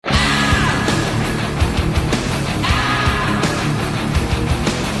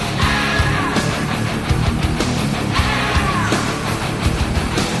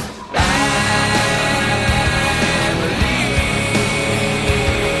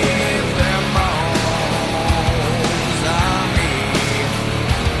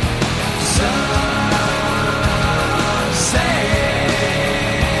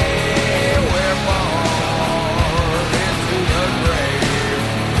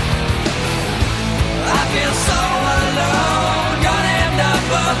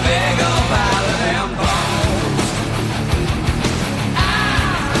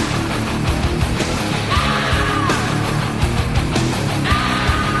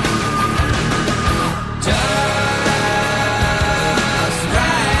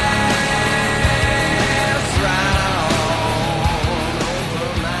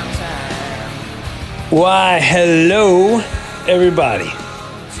Why, hello, everybody.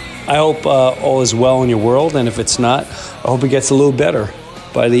 I hope all is well in your world, and if it's not, I hope it gets a little better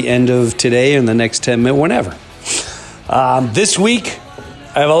by the end of today and the next 10 minutes, whenever. This week,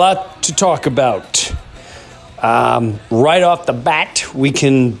 I have a lot to talk about. Right off the bat, we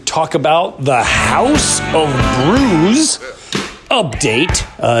can talk about the House of Brews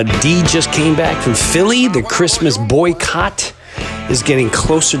update. Dee just came back from Philly. The Christmas boycott is getting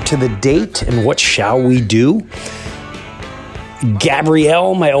closer to the date, and what shall we do?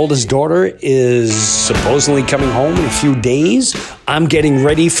 Gabrielle, my oldest daughter, is supposedly coming home in a few days. I'm getting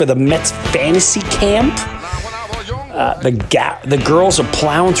ready for the Mets fantasy camp. The girls are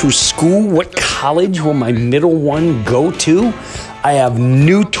plowing through school. What college will my middle one go to? I have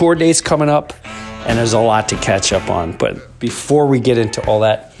new tour dates coming up, and there's a lot to catch up on. But before we get into all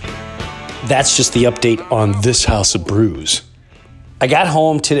that, that's just the update on this House of Brews. I got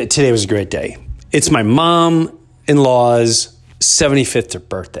home today. Today was a great day. It's my mom-in-law's 75th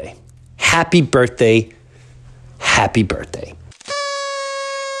birthday. Happy birthday. Happy birthday.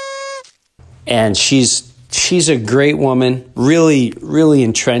 And she's a great woman, really, really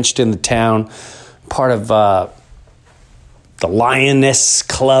entrenched in the town, part of the Lioness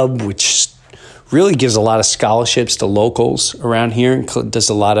Club, which really gives a lot of scholarships to locals around here and does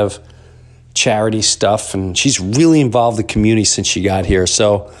a lot of charity stuff, and she's really involved in the community since she got here.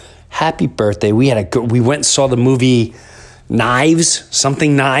 So happy birthday. We went and saw the movie Knives.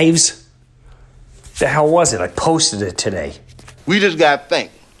 The hell was it? I posted it today. We just got to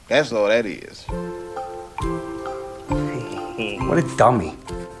think. That's all that is. What a dummy.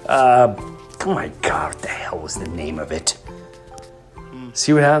 Oh my God, what the hell was the name of it?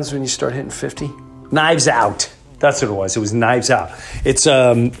 See what happens when you start hitting 50? Knives Out. That's what it was. It was Knives Out. It's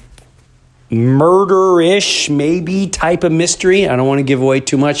murder-ish, maybe, type of mystery. I don't want to give away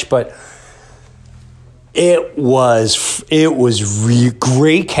too much, but it was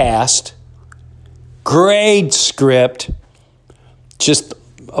great cast, great script, just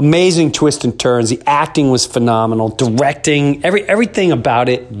amazing twists and turns. The acting was phenomenal. Directing, everything about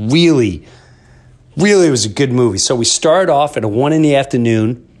it really was a good movie. So we started off at 1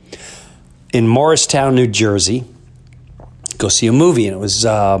 p.m. in Morristown, New Jersey. Go see a movie, and it was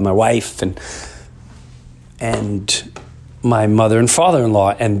my wife and my mother and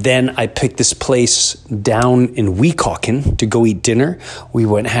father-in-law, and then I picked this place down in Weehawken to go eat dinner. We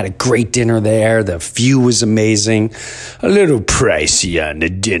went and had a great dinner there. The view was amazing. A little pricey on the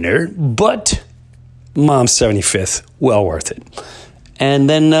dinner, but Mom's 75th, well worth it. And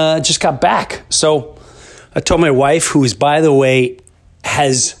then just got back. So I told my wife, who is, by the way,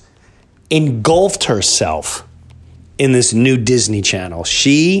 has engulfed herself in this new Disney Channel.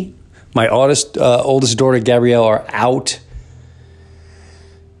 She, my oldest daughter, Gabrielle, are out.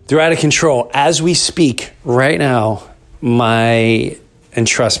 They're out of control. As we speak right now, and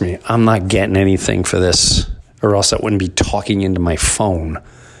trust me, I'm not getting anything for this, or else I wouldn't be talking into my phone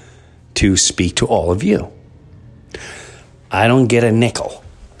to speak to all of you. I don't get a nickel,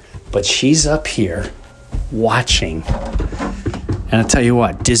 but she's up here watching. And I'll tell you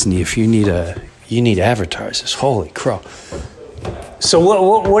what, Disney, if you need advertisers. Holy crow. So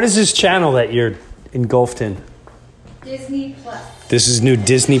what is this channel that you're engulfed in? Disney Plus. This is new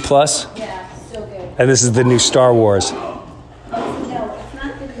Disney Plus? Yeah, so good. And this is the new Star Wars. No, it's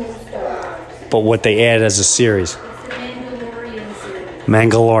not the new Star Wars. But what they add as a series. It's the Mandalorian series.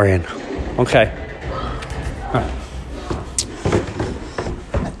 Mandalorian. Okay. All right.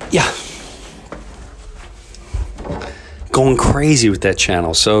 Yeah. Going crazy with that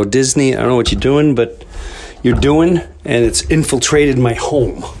channel. So Disney, I don't know what you're doing, but you're doing, and it's infiltrated my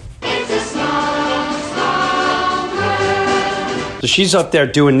home. So she's up there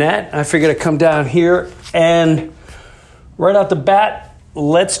doing that. I figured I'd come down here, and right off the bat,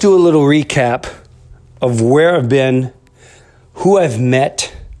 let's do a little recap of where I've been, who I've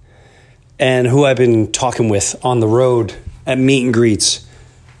met, and who I've been talking with on the road at meet and greets,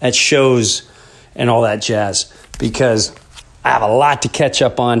 at shows, and all that jazz, because I have a lot to catch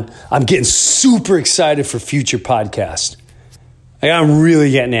up on. I'm getting super excited for future podcasts. I'm really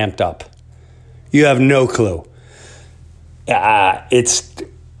getting amped up. You have no clue.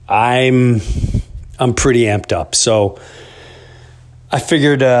 I'm pretty amped up. So I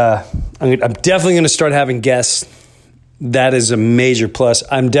figured I'm definitely going to start having guests. That is a major plus.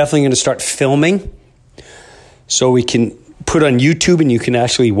 I'm definitely going to start filming so we can put on YouTube and you can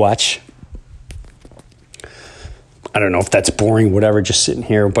actually watch. I don't know if that's boring, whatever, just sitting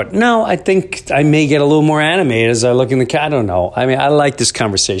here. But no, I think I may get a little more animated as I look in the cat. I don't know. I mean, I like this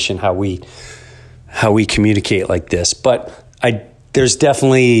conversation, how we communicate like this. But I there's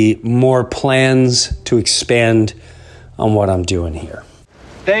definitely more plans to expand on what I'm doing here.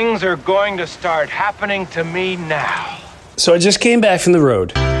 Things are going to start happening to me now. So I just came back from the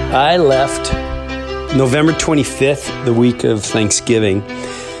road. I left November 25th, the week of Thanksgiving.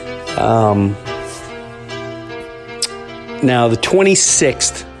 Now, the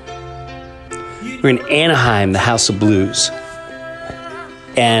 26th, we're in Anaheim, the House of Blues.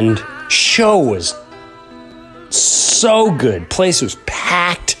 And show was so good. Place was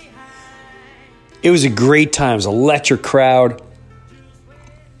packed. It was a great time. It was an electric crowd.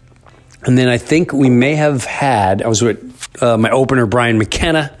 And then I think we may have had, I was with my opener, Brian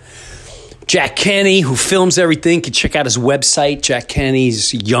McKenna. Jack Kenny, who films everything. You can check out his website. Jack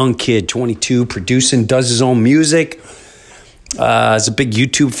Kenny's a young kid, 22, producing, does his own music. Has a big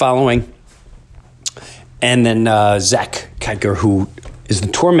YouTube following. And then Zach Kiker, who is the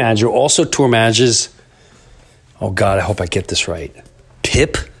tour manager, also tour manages, oh God, I hope I get this right,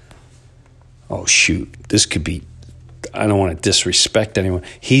 Pip? Oh shoot, this could be, I don't want to disrespect anyone.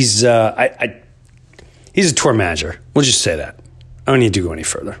 He's he's a tour manager. We'll just say that. I don't need to go any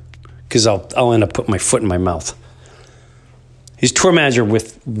further because I'll end up putting my foot in my mouth. He's tour manager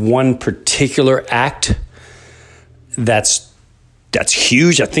with one particular act that's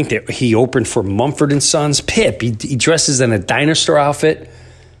huge. I think that he opened for Mumford & Sons. Pip, he dresses in a dinosaur outfit.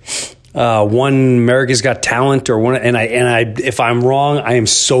 One America's Got Talent or one, and I if I'm wrong, I am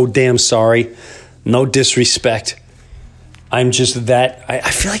so damn sorry. No disrespect. I'm just that,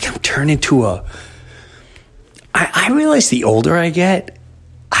 I feel like I'm turning to I realize the older I get,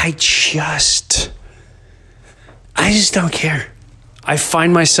 I just don't care. I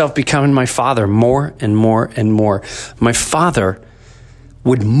find myself becoming my father more and more and more. My father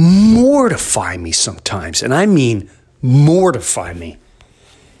would mortify me sometimes, and I mean mortify me.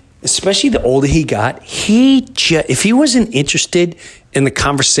 Especially the older he got, if he wasn't interested in the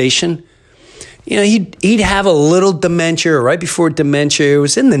conversation, you know, he'd have a little dementia, or right before dementia. It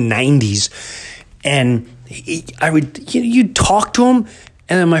was in the 90s, and you'd talk to him,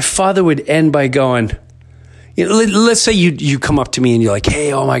 and then my father would end by going, you know, let's say you come up to me and you're like,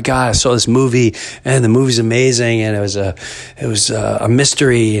 hey, oh my God, I saw this movie and the movie's amazing and it was a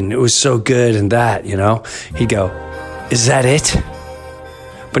mystery and it was so good and that, you know. He'd go, is that it?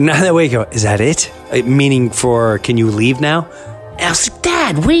 But not that way. He'd go, is that it? Meaning for, can you leave now? And I was like,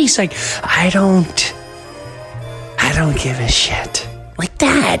 Dad, wait. He's like, I don't give a shit. Like,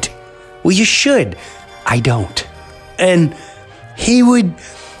 Dad, well, you should. I don't. And he would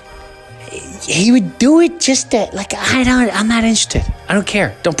do it just that, like, I'm not interested. I don't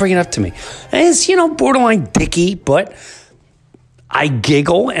care. Don't bring it up to me. And it's, you know, borderline dicky, but I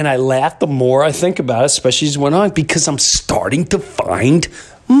giggle and I laugh the more I think about it, especially as it went on, because I'm starting to find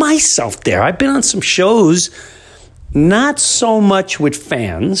myself there. I've been on some shows, not so much with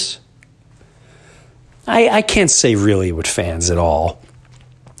fans. I can't say really with fans at all.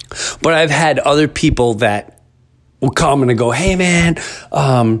 But I've had other people that will come and go, hey, man,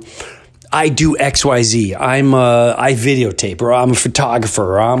 I do XYZ. I videotape, or I'm a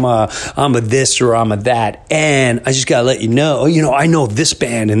photographer, or I'm a this, or I'm a that. And I just gotta let you know, I know this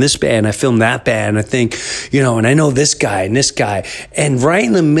band and this band. I filmed that band. I think, and I know this guy and this guy. And right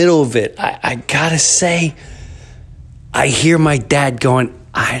in the middle of it, I gotta say, I hear my dad going,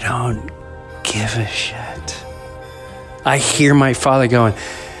 I don't give a shit. I hear my father going,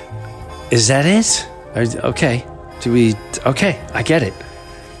 is that it? Okay. Okay, I get it.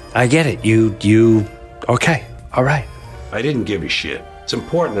 You, okay, all right. I didn't give a shit. It's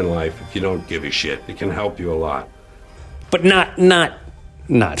important in life if you don't give a shit. It can help you a lot. But not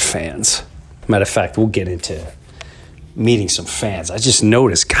fans. Matter of fact, we'll get into meeting some fans. I just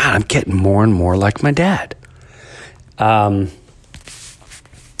noticed, God, I'm getting more and more like my dad. And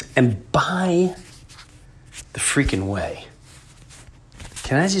by the freaking way,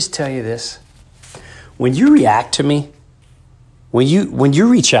 can I just tell you this? When you react to me, when you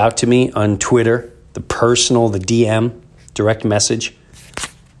reach out to me on Twitter, the personal, the DM, direct message,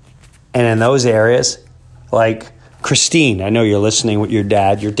 and in those areas, like Christine, I know you're listening with your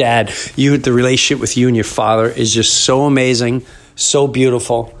dad. The relationship with you and your father is just so amazing, so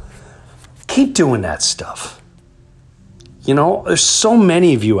beautiful. Keep doing that stuff. There's so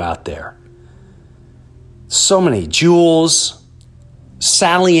many of you out there. So many. Jules,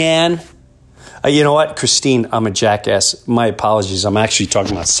 Sally Ann. You know what, Christine, I'm a jackass. My apologies. I'm actually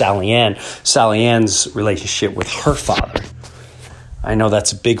talking about Sally Ann. Sally Ann's relationship with her father. I know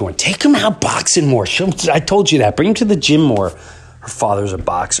that's a big one. Take him out boxing more. I told you that. Bring him to the gym more. Her father's a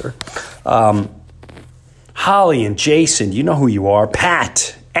boxer. Holly and Jason, you know who you are.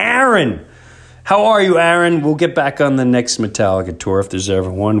 Pat, Aaron. How are you, Aaron? We'll get back on the next Metallica tour if there's ever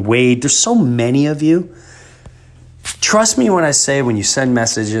one. Wade, there's so many of you. Trust me when I say when you send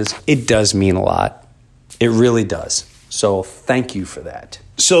messages, it does mean a lot. It really does. So thank you for that.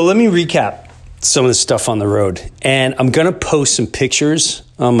 So let me recap some of the stuff on the road. And I'm going to post some pictures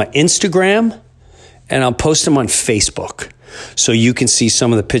on my Instagram, and I'll post them on Facebook so you can see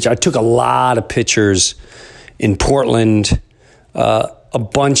some of the pictures. I took a lot of pictures in Portland, a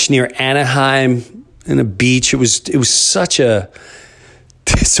bunch near Anaheim in a beach. It was such a...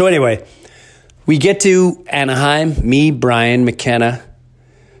 So anyway, we get to Anaheim, me, Brian, McKenna,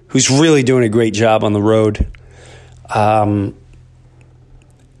 who's really doing a great job on the road. And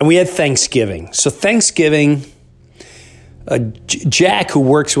we had Thanksgiving. So Thanksgiving, Jack, who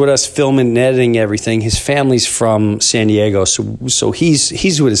works with us filming and editing everything, his family's from San Diego. So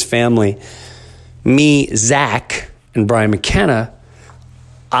he's with his family. Me, Zach, and Brian McKenna,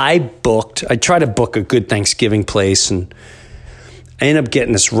 I tried to book a good Thanksgiving place, and I ended up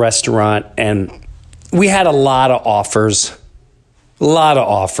getting this restaurant, and we had a lot of offers.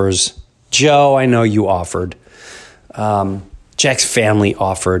 Joe, I know you offered. Jack's family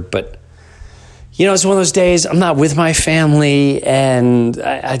offered, but it's one of those days I'm not with my family, and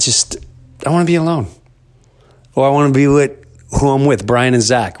I want to be alone. Or I want to be with who I'm with, Brian and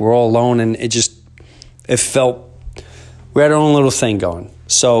Zach. We're all alone, and it felt, we had our own little thing going.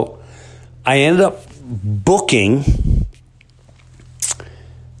 So I ended up booking,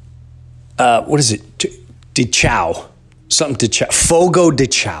 what is it? De Chow. Something de Chow. Fogo de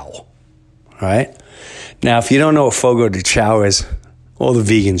Chow. All right? Now, if you don't know what Fogo de Chow is, all the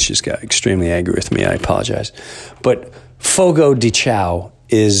vegans just got extremely angry with me. I apologize. But Fogo de Chow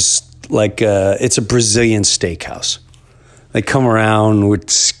is like it's a Brazilian steakhouse. They come around with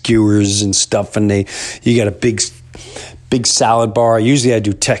skewers and stuff, and you got a big salad bar. Usually I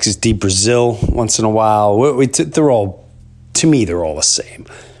do Texas de Brazil once in a while. They're all the same.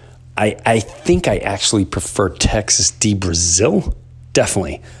 I think I actually prefer Texas de Brazil,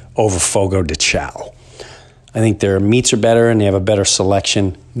 definitely, over Fogo de Chow. I think their meats are better and they have a better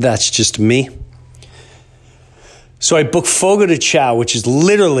selection. That's just me. So I booked Fogo de Chow, which is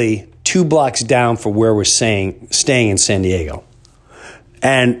literally 2 blocks down from where we're staying in San Diego.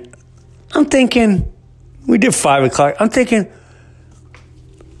 And I'm thinking, we did 5 o'clock. I'm thinking,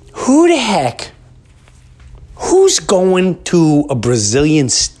 who's going to a Brazilian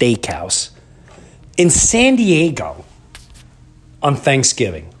steakhouse in San Diego on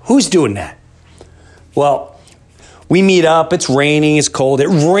Thanksgiving? Who's doing that? Well, we meet up. It's raining. It's cold. It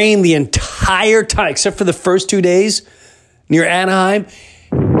rained the entire time, except for the first 2 days near Anaheim.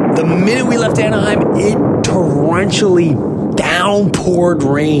 The minute we left Anaheim, it torrentially downpoured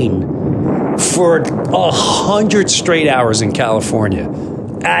rain for 100 straight hours in California.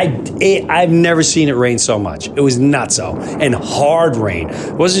 I've never seen it rain so much. It was nutso. And hard rain.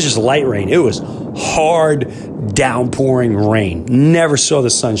 It wasn't just light rain. It was hard downpouring rain. Never saw the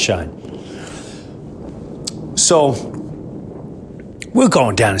sunshine. So we're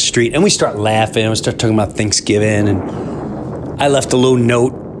going down the street and we start laughing. We start talking about Thanksgiving. And I left a little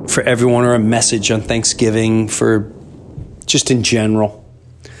note for everyone, or a message on Thanksgiving for just in general.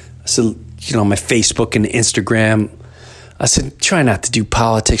 I said, my Facebook and Instagram, I said, try not to do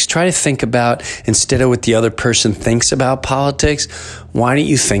politics. Try to think about, instead of what the other person thinks about politics, why don't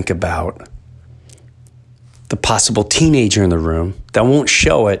you think about the possible teenager in the room that won't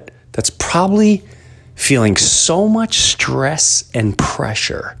show it, that's probably feeling so much stress and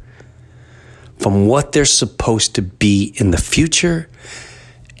pressure from what they're supposed to be in the future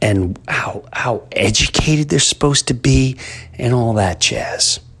and how educated they're supposed to be and all that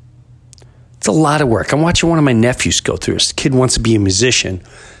jazz. It's a lot of work. I'm watching one of my nephews go through. This kid wants to be a musician,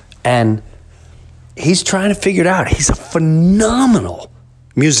 and he's trying to figure it out. He's a phenomenal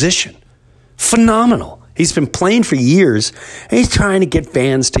musician. Phenomenal. He's been playing for years, and he's trying to get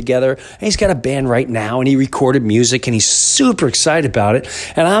bands together. And he's got a band right now, and he recorded music, and he's super excited about it.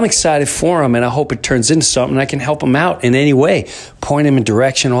 And I'm excited for him, and I hope it turns into something. I can help him out in any way, point him in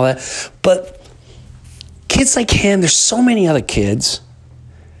direction, all that. But kids like him, there's so many other kids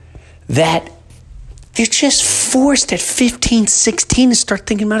that they're just forced at 15, 16 to start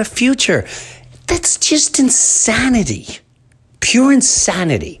thinking about a future. That's just insanity. Pure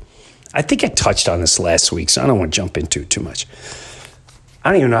insanity. I think I touched on this last week, so I don't want to jump into it too much.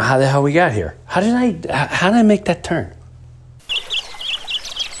 I don't even know how the hell we got here. How did I make that turn?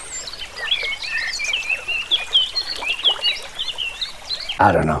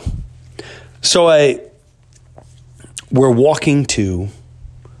 I don't know. So we're walking to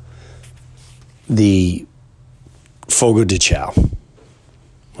the Fogo de Chao,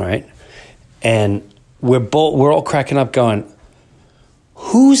 right? And we're all cracking up going,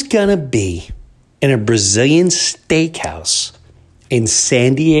 who's going to be in a Brazilian steakhouse in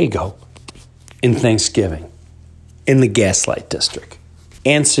San Diego in Thanksgiving in the Gaslight District?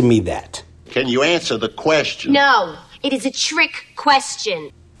 Answer me that. Can you answer the question? No, it is a trick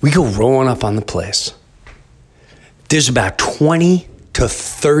question. We go rolling up on the place. There's about 20 to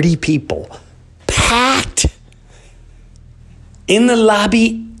 30 people packed in the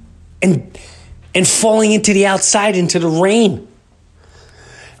lobby and falling into the outside, into the rain.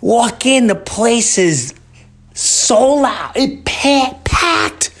 Walk in, the place is so loud. It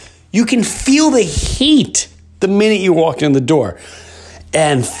packed. You can feel the heat the minute you walk in the door.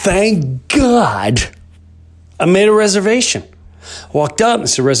 And thank God I made a reservation. I walked up and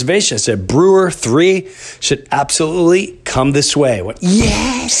said, reservation. I said, Breuer 3 should absolutely come this way. I went,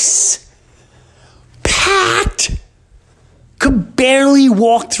 yes. Packed. Could barely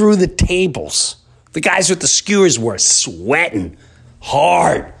walk through the tables. The guys with the skewers were sweating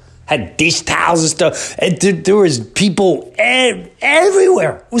hard. Had dish towels and stuff. And there was people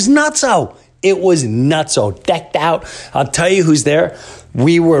everywhere. It was nutso. It was nutso. Decked out. I'll tell you who's there.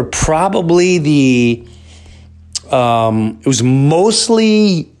 We were probably it was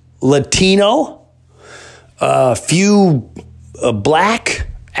mostly Latino, a few black,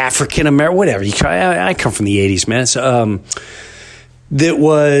 African American, whatever. I come from the 80s, man. So, it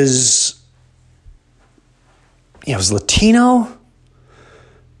was Latino,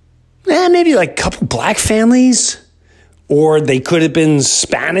 maybe like a couple black families, or they could have been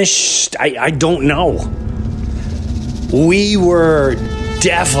Spanish. I don't know. We were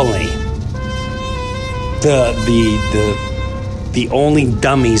definitely the only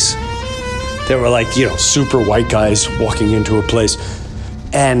dummies that were like, super white guys walking into a place.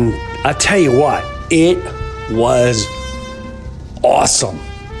 And I tell you what, it was awesome.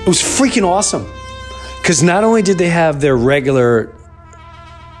 It was freaking awesome. Because not only did they have their regular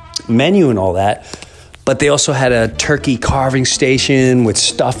menu and all that, but they also had a turkey carving station with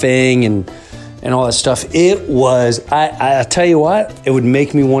stuffing and all that stuff. It was, I tell you what, it would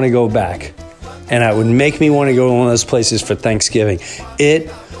make me want to go back. And it would make me want to go to one of those places for Thanksgiving. It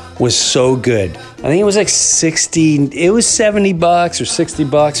was so good. I think it was like $70 or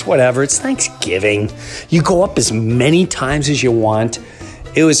 $60, whatever. It's Thanksgiving. You go up as many times as you want.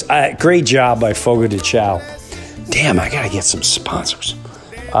 It was a great job by Fogo de Chao. Damn, I got to get some sponsors.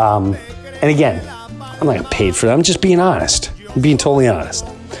 And again, I'm not getting paid for that. I'm just being honest. I'm being totally honest.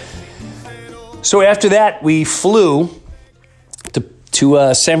 So after that, we flew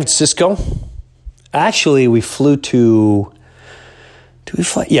to San Francisco. Actually, we flew to... Did we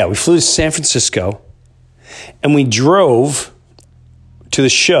fly? Yeah, we flew to San Francisco. And we drove to the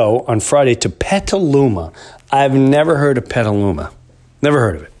show on Friday to Petaluma. I've never heard of Petaluma. Never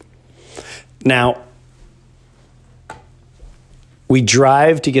heard of it. Now, we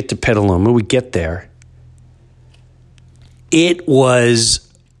drive to get to Petaluma. We get there. It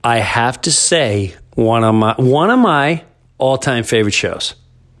was, I have to say, one of my all-time favorite shows.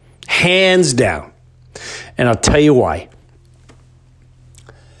 Hands down. And I'll tell you why.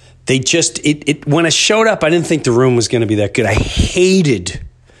 They just, when I showed up, I didn't think the room was going to be that good. I hated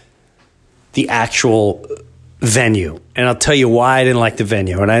the actual venue. And I'll tell you why I didn't like the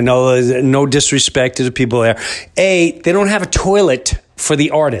venue. And I know there's no disrespect to the people there. A, they don't have a toilet for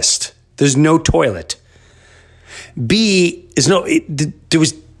the artist. There's no toilet. B, there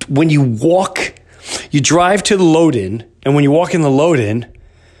was, when you walk, you drive to the load-in, and when you walk in the load-in,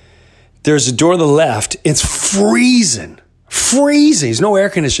 there's a door to the left. It's freezing. There's no air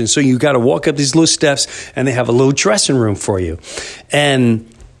conditioning. So you got to walk up these little steps, and they have a little dressing room for you. And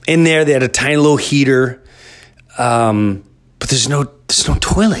in there, they had a tiny little heater. But there's no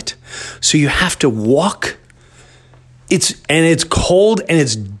toilet. So you have to walk. It's cold, and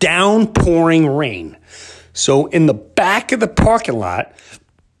it's downpouring rain. So in the back of the parking lot,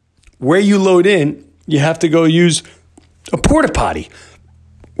 where you load in, you have to go use a porta potty.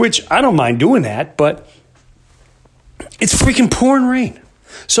 Which I don't mind doing that, but it's freaking pouring rain.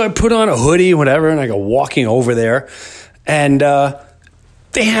 So I put on a hoodie, whatever, and I go walking over there, and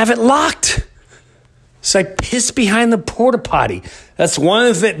they have it locked. So I piss behind the porta potty. That's one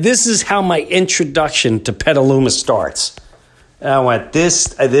of the. This is how my introduction to Petaluma starts. And I went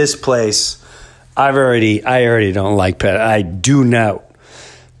this place. I already don't like Pet. I do not.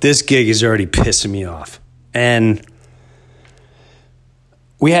 This gig is already pissing me off, and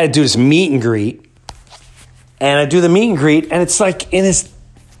we had to do this meet and greet. And I do the meet and greet, and it's like in this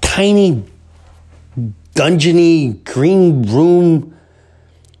tiny, dungeony green room.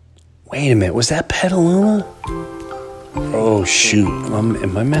 Wait a minute, was that Petaluma? Oh, shoot.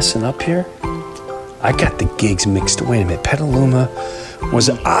 Am I messing up here? I got the gigs mixed. Wait a minute. Petaluma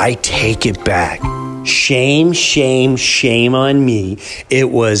I take it back. Shame, shame, shame on me. It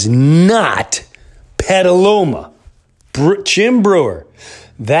was not Petaluma. Jim Breuer.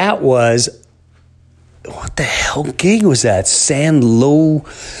 That was, what the hell gig was that?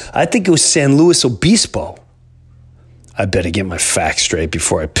 I think it was San Luis Obispo. I better get my facts straight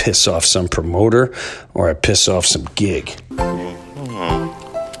before I piss off some promoter or I piss off some gig.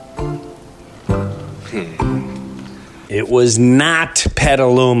 It was not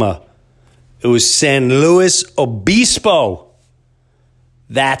Petaluma. It was San Luis Obispo.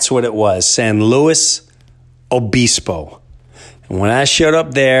 That's what it was, San Luis Obispo. And when I showed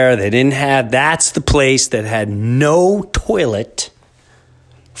up there, that's the place that had no toilet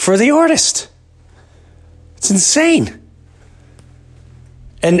for the artist. It's insane.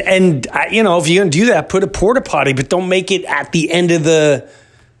 And if you're going to do that, put a porta potty, but don't make it at the end of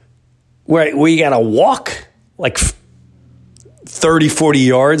where you got to walk like 30, 40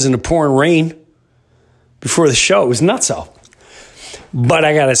 yards in the pouring rain before the show. It was nutso. But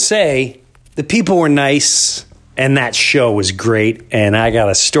I got to say, the people were nice, and that show was great, and I got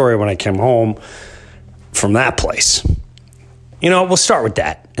a story when I came home from that place. We'll start with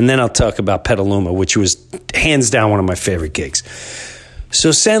that, and then I'll talk about Petaluma, which was hands down one of my favorite gigs.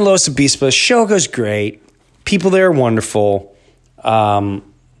 So San Luis Obispo, show goes great. People there are wonderful. No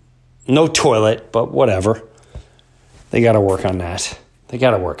toilet, but whatever. They got to work on that.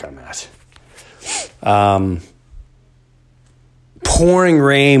 Pouring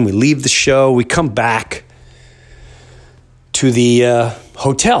rain. We leave the show. We come back to the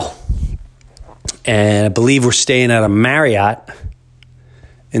hotel. And I believe we're staying at a Marriott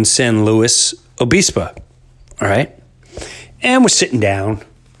in San Luis Obispo. All right? And we're sitting down.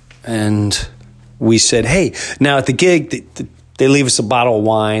 And we said, hey, now at the gig, they leave us a bottle of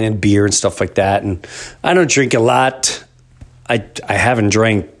wine and beer and stuff like that. And I don't drink a lot. I haven't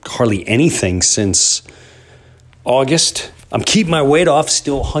drank hardly anything since August. I'm keeping my weight off,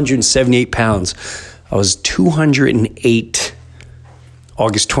 still 178 pounds. I was 208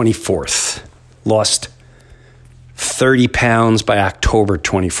 August 24th. Lost 30 pounds by October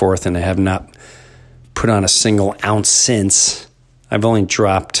 24th, and I have not put on a single ounce since. I've only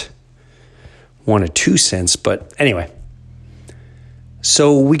dropped 1 or 2 since, but anyway.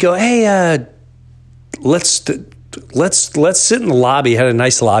 So we go, hey, let's sit in the lobby. Had a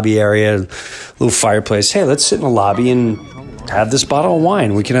nice lobby area, little fireplace. Hey, let's sit in the lobby and have this bottle of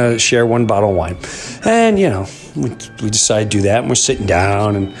wine. We can share one bottle of wine. And, we decided to do that, and we're sitting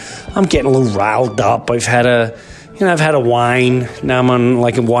down, and I'm getting a little riled up. I've had a wine. Now I'm on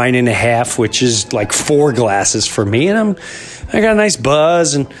like a wine and a half, which is like 4 glasses for me, and I got a nice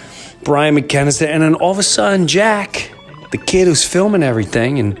buzz, and Brian McKenna's there, and then all of a sudden, Jack, the kid who's filming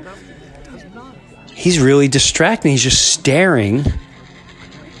everything, and he's really distracting. He's just staring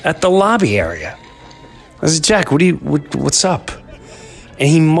at the lobby area. I said, Jack, what's up? And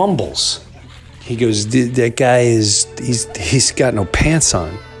he mumbles. He goes, that guy he's got no pants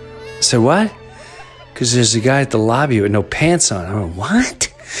on. I said, what? Because there's a guy at the lobby with no pants on. I went,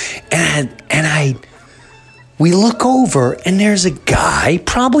 what? And we look over, and there's a guy,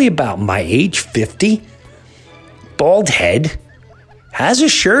 probably about my age, 50, bald head, has a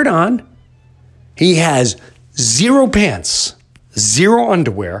shirt on. He has 0 pants, 0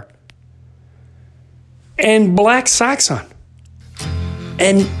 underwear, and black socks on.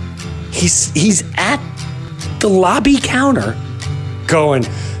 And he's at the lobby counter going,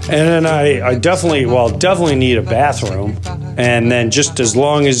 and then I definitely need a bathroom. And then just as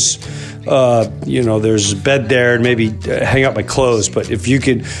long as, there's a bed there and maybe hang up my clothes. But if you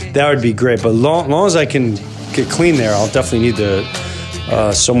could, that would be great. But long as I can get clean there, I'll definitely need a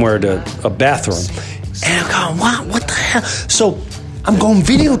bathroom. And I'm going, what the hell? So I'm going,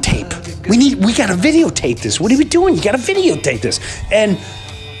 videotape. We got to videotape this. What are we doing? You got to videotape this. And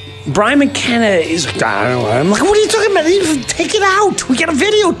Brian McKenna is like, I don't know. I'm like, what are you talking about? Take it out. We got to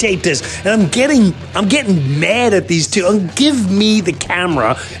videotape this. And I'm getting mad at these two. Give me the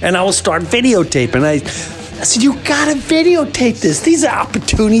camera and I will start videotaping. I said, you got to videotape this. These are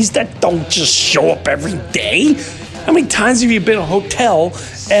opportunities that don't just show up every day. How many times have you been in a hotel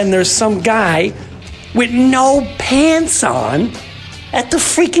and there's some guy with no pants on at the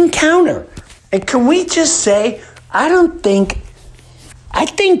freaking counter? And can we just say, I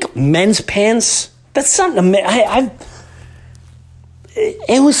think men's pants, that's something,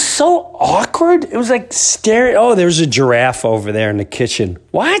 it was so awkward. It was like staring, there's a giraffe over there in the kitchen.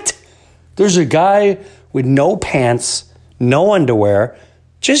 What? There's a guy with no pants, no underwear,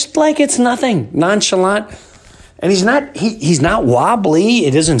 just like it's nothing, nonchalant. And he's not wobbly.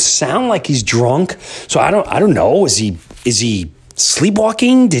 It doesn't sound like he's drunk. So I don't know. Is he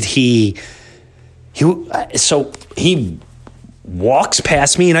sleepwalking? So he walks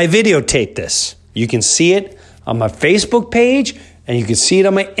past me and I videotape this. You can see it on my Facebook page and you can see it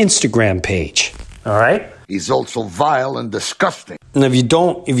on my Instagram page. All right? He's also vile and disgusting. And if you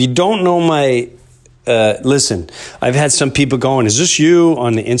don't know my listen, I've had some people going, is this you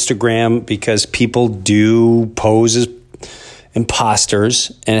on the Instagram? Because people do pose as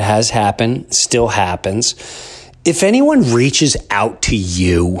imposters, and it has happened, still happens. If anyone reaches out to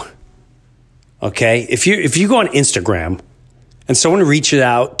you, okay, if you go on Instagram and someone reaches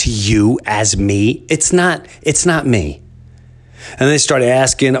out to you as me, it's not me. And they start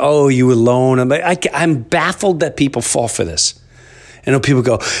asking, oh, you alone? I'm baffled that people fall for this. And people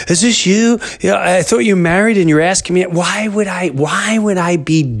go, is this you? Yeah, I thought you married and you're asking me. Why would I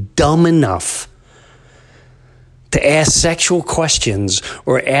be dumb enough to ask sexual questions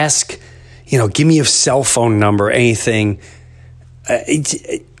or ask, give me a cell phone number, anything?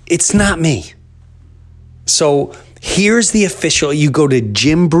 It's not me. So here's the official. You go to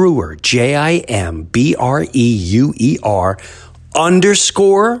Jim Breuer, JIMBREUER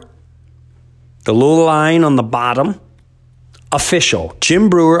 _ the little line on the bottom, official, Jim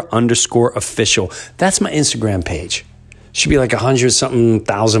Breuer _ official. That's my Instagram page. Should be like 100-something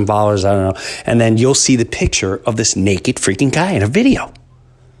thousand followers. I don't know. And then you'll see the picture of this naked freaking guy in a video.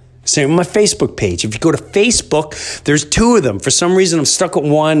 Same on my Facebook page. If you go to Facebook, there's two of them. For some reason, I'm stuck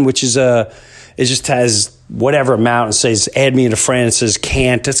with one, which is it just has whatever amount and says, add me as a friend. It says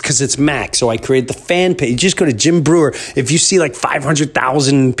can't. That's because it's Mac. So I created the fan page. You just go to Jim Breuer. If you see like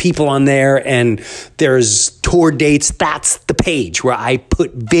 500,000 people on there and there's tour dates, that's the page where I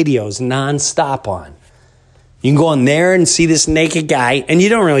put videos nonstop on. You can go on there and see this naked guy, and you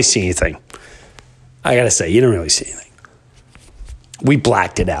don't really see anything. I got to say, you don't really see anything. We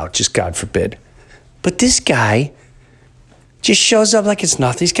blacked it out, just God forbid. But this guy just shows up like it's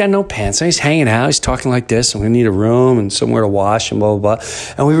nothing. He's got no pants on. He's hanging out. He's talking like this. And we need a room and somewhere to wash and blah, blah, blah.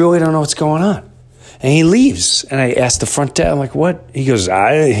 And we really don't know what's going on. And he leaves. And I asked the front desk, I'm like, what? He goes,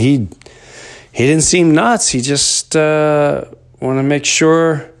 he didn't seem nuts. He just wanted to make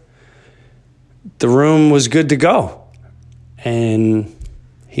sure the room was good to go. And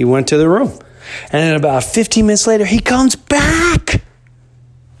he went to the room. And then about 15 minutes later, he comes back.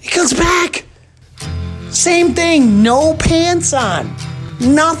 Same thing, no pants on.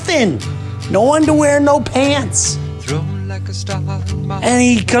 Nothing. No underwear, no pants. And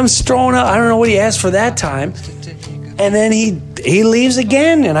he comes strolling up. I don't know what he asked for that time. And then he leaves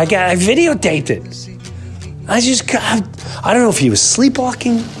again, and I videotaped it. I don't know if he was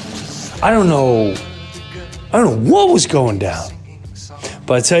sleepwalking. I don't know what was going down.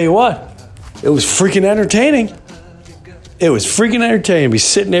 But I tell you what, it was freaking entertaining. It was freaking entertaining to be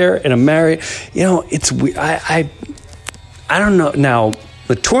sitting there in a Marriott. It's weird. I don't know. Now,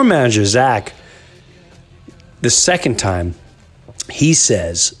 the tour manager, Zach, the second time, he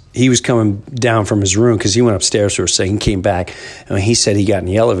says he was coming down from his room because he went upstairs for a second, came back, and he said he got in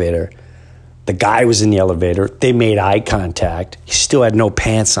the elevator. The guy was in the elevator. They made eye contact. He still had no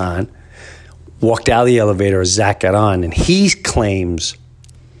pants on. Walked out of the elevator as Zach got on, and he claims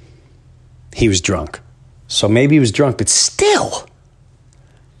he was drunk. So maybe he was drunk, but still,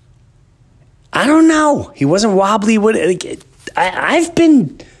 I don't know. He wasn't wobbly. I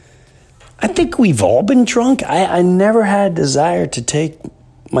think we've all been drunk. I never had a desire to take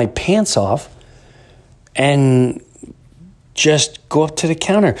my pants off and just go up to the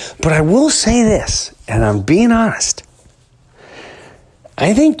counter. But I will say this, and I'm being honest.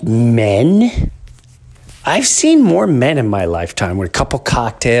 I think I've seen more men in my lifetime with a couple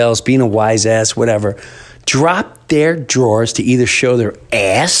cocktails, being a wise ass, whatever, drop their drawers to either show their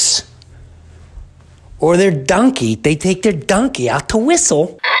ass or their donkey. They take their donkey out to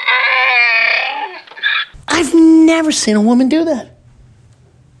whistle. I've never seen a woman do that.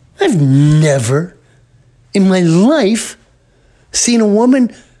 I've never in my life seen a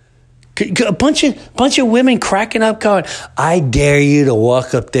woman, a bunch of women cracking up going, I dare you to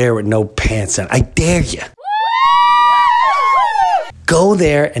walk up there with no pants on. I dare you. Go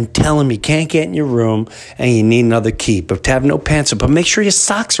there and tell them you can't get in your room and you need another key, but to have no pants on. But make sure your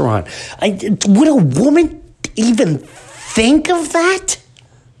socks are on. Would a woman even think of that?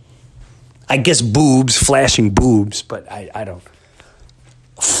 I guess flashing boobs, but I don't.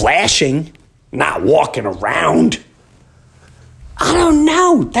 Flashing, not walking around. I don't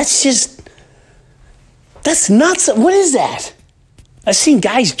know. That's nuts. What is that? I've seen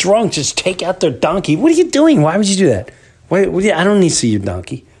guys drunk just take out their donkey. What are you doing? Why would you do that? I don't need to see your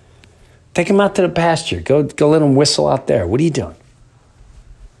donkey. Take him out to the pasture. Go let him whistle out there. What are you doing?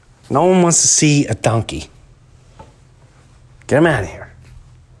 No one wants to see a donkey. Get him out of here.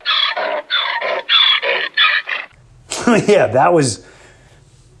 Yeah, that was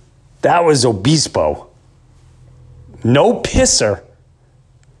Obispo. No pisser.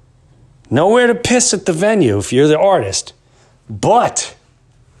 Nowhere to piss at the venue if you're the artist. But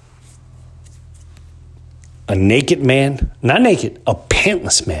a naked man, not naked, a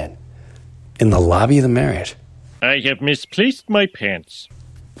pantless man in the lobby of the Marriott. I have misplaced my pants.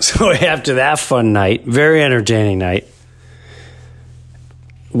 So after that fun night, very entertaining night,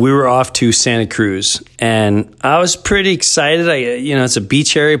 we were off to Santa Cruz, and I was pretty excited. It's a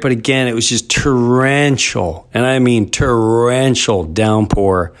beach area, but again, it was just torrential, and I mean torrential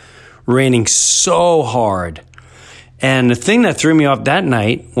downpour, raining so hard. And the thing that threw me off that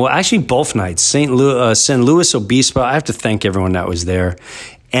night, well, actually both nights, San Luis Obispo, I have to thank everyone that was there,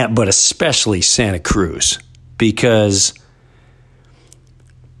 but especially Santa Cruz, because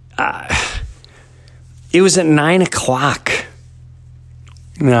it was at 9 o'clock.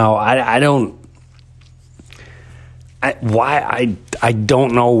 No, I don't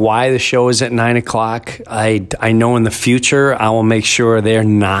know why the show is at 9 o'clock. I know in the future I will make sure they're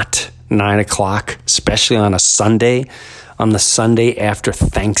not 9 o'clock, especially on a Sunday, on the Sunday after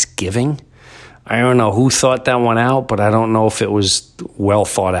Thanksgiving. I don't know who thought that one out, but I don't know if it was well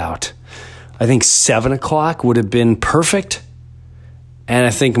thought out. I think 7 o'clock would have been perfect, and I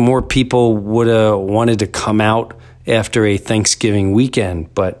think more people would have wanted to come out after a Thanksgiving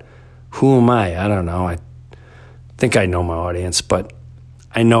weekend, but who am I? I don't know. I think I know my audience, but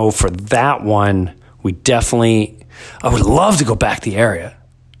I know for that one, I would love to go back to the area.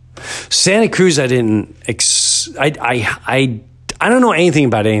 Santa Cruz, I don't know anything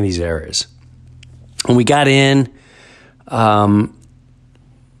about any of these areas. When we got in, I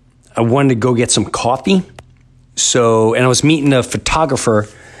wanted to go get some coffee. And I was meeting a photographer,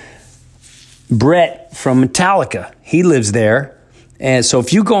 Brett from Metallica. He lives there. And so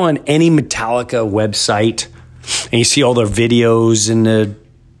if you go on any Metallica website and you see all their videos and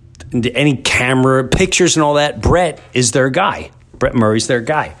any camera pictures and all that, Brett is their guy. Brett Murray's their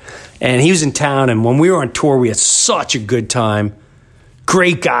guy. And he was in town, and when we were on tour, we had such a good time.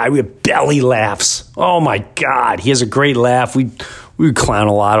 Great guy. We had belly laughs. Oh my God. He has a great laugh. We would clown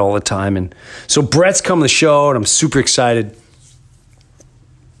a lot all the time. And so Brett's come to the show, and I'm super excited.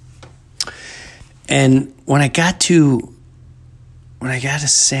 And when I got to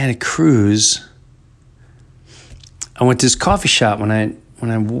Santa Cruz, I went to this coffee shop. When I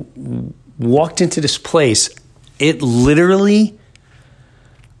walked into this place, it literally,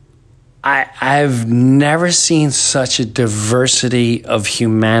 I've never seen such a diversity of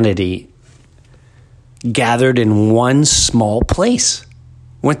humanity gathered in one small place.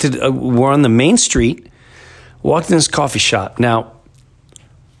 We're on the main street, walked in this coffee shop. Now,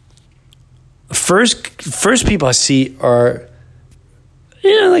 first people I see are,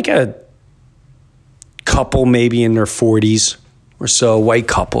 like a couple maybe in their 40s or so, a white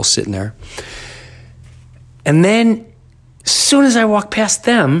couple sitting there. And then as soon as I walk past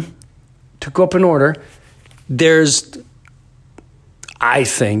them to go up an order, there's, I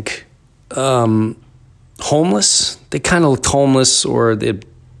think, homeless. They kind of looked homeless, or they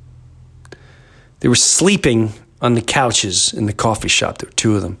were sleeping on the couches in the coffee shop. There were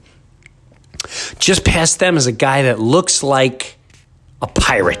two of them. Just past them is a guy that looks like a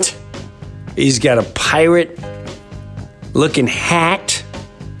pirate. He's got a pirate-looking hat.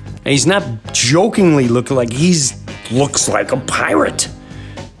 And he's not jokingly looking like looks like a pirate.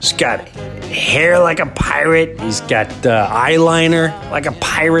 He's got hair like a pirate. He's got eyeliner like a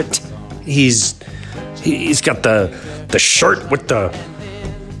pirate. He's got the shirt with the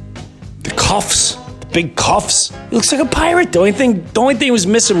cuffs, the big cuffs. He looks like a pirate. The only thing he was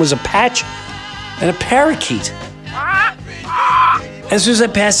missing was a patch and a parakeet. As soon as I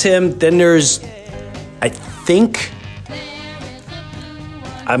pass him, then there's, I think,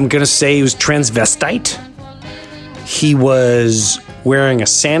 I'm going to say he was transvestite. He was wearing a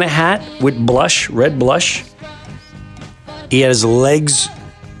Santa hat with blush, red blush. He had his legs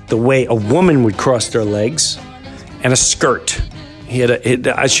the way a woman would cross their legs, and a skirt.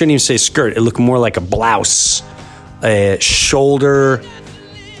 I shouldn't even say skirt. It looked more like a blouse, a shoulder,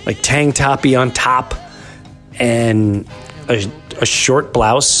 like tank toppy on top, and a short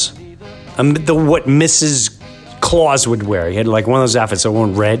blouse. What Mrs. Claus would wear. He had like one of those outfits that were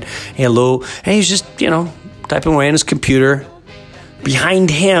red. He had and he was just, typing away on his computer. Behind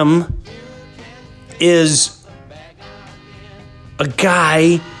him is a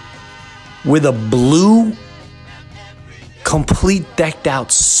guy with a blue, complete decked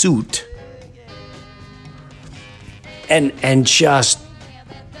out suit and just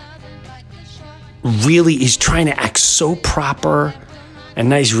really, he's trying to act so proper and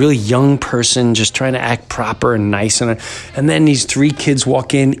nice, really young person, just trying to act proper and nice. And then these 3 kids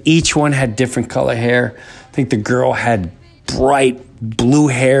walk in. Each one had different color hair. I think the girl had bright blue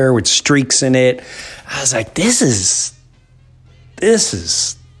hair with streaks in it. I was like, this is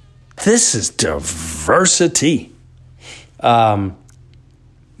diversity. Brian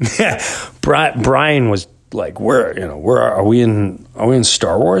was like, where are we in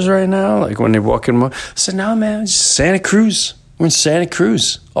Star Wars right now? Like when they walk in, I said, no, man, it's Santa Cruz. We're in Santa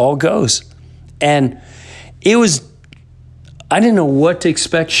Cruz. All goes. And it was, I didn't know what to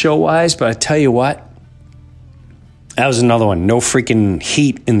expect show-wise, but I tell you what, that was another one. No freaking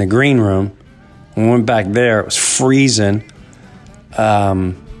heat in the green room. When we went back there, it was freezing.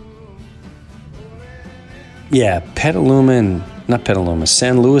 Petaluma,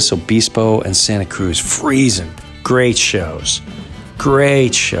 San Luis Obispo, and Santa Cruz, freezing. Great shows.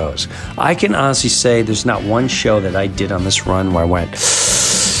 I can honestly say there's not one show that I did on this run where I went,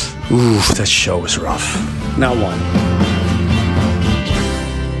 ooh, that show was rough. Not one.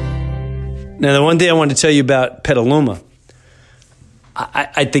 Now, the one thing I wanted to tell you about Petaluma,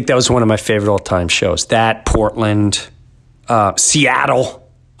 I think that was one of my favorite all-time shows. That, Portland, Seattle.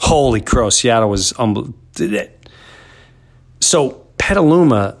 Holy crow, Seattle was unbelievable. So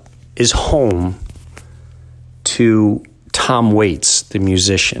Petaluma is home to Tom Waits, the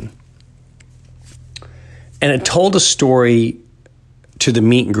musician. And it told a story to the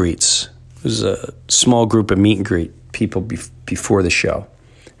meet and greets. It was a small group of meet and greet people before the show.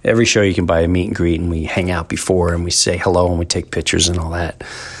 Every show you can buy a meet and greet, and we hang out before and we say hello and we take pictures and all that.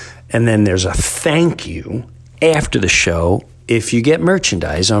 And then there's a thank you after the show if you get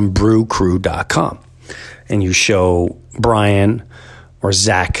merchandise on brewcrew.com. And you show Brian or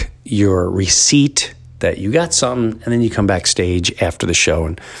Zach your receipt that you got something, and then you come backstage after the show.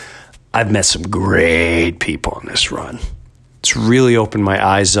 And I've met some great people on this run. It's really opened my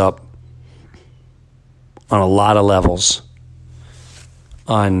eyes up on a lot of levels.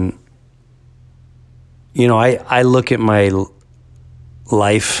 I look at my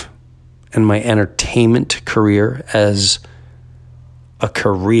life and my entertainment career as a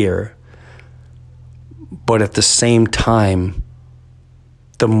career, but at the same time,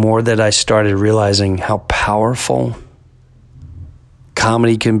 the more that I started realizing how powerful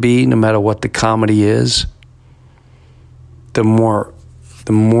comedy can be, no matter what the comedy is, the more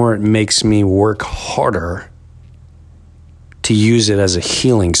it makes me work harder to use it as a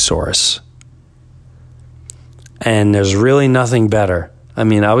healing source. And there's really nothing better. I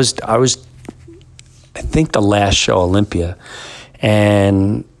mean, I think the last show, Olympia,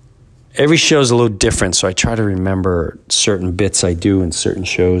 and every show is a little different, so I try to remember certain bits I do in certain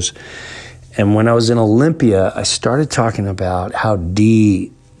shows. And when I was in Olympia, I started talking about how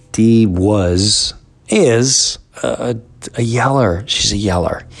Dee is a yeller. She's a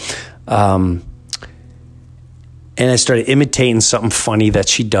yeller. And I started imitating something funny that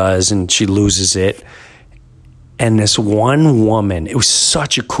she does, and she loses it. And this one woman, it was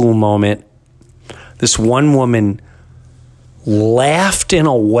such a cool moment. This one woman laughed in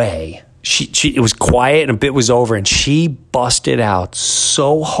a way. It was quiet and a bit was over, and she busted out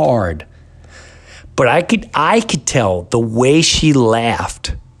so hard. But I could tell the way she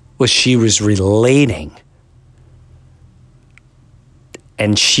laughed was she was relating.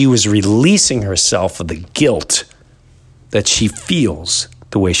 And she was releasing herself of the guilt that she feels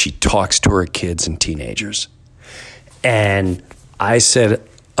the way she talks to her kids and teenagers. And I said,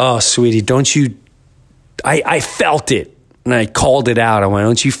 oh, sweetie, don't you... I felt it. And I called it out. I went,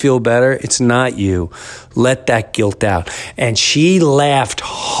 don't you feel better? It's not you. Let that guilt out. And she laughed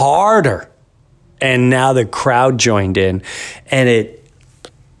harder. And now the crowd joined in. And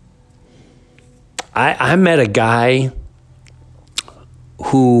I met a guy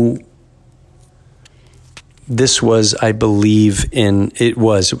who, this was, I believe, it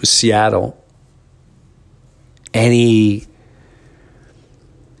was Seattle. And he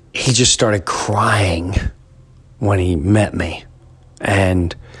just started crying when he met me.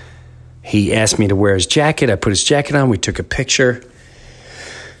 And he asked me to wear his jacket. I put his jacket on. We took a picture.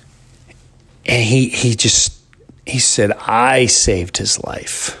 And he said, I saved his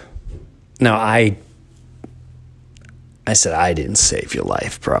life. Now, I said, I didn't save your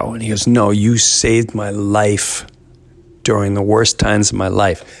life, bro. And he goes, no, you saved my life during the worst times of my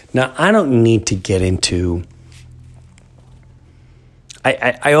life. Now, I don't need to get into...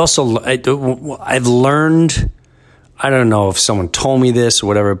 I've learned, I don't know if someone told me this or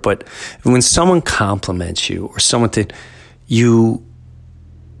whatever, but when someone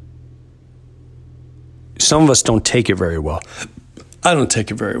some some of us don't take it very well. I don't take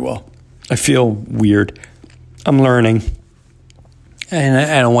it very well. I feel weird. I'm learning. And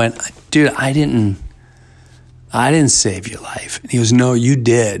I went, dude, I didn't save your life. And he goes, no, you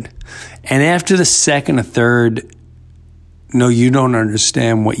did. And after the second or third, no, you don't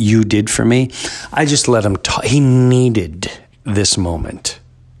understand what you did for me, I just let him talk. He needed this moment.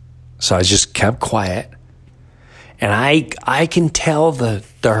 So I just kept quiet. And I can tell the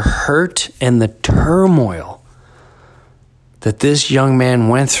hurt and the turmoil that this young man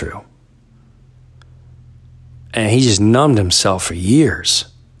went through. And he just numbed himself for years.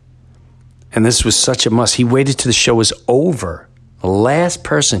 And this was such a must. He waited till the show was over, the last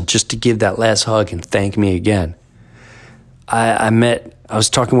person, just to give that last hug and thank me again. I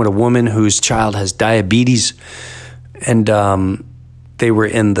was talking with a woman whose child has diabetes, and they were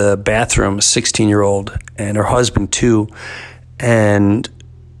in the bathroom, a 16-year-old, and her husband too. And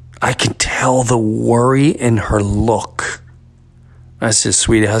I could tell the worry in her look. I said,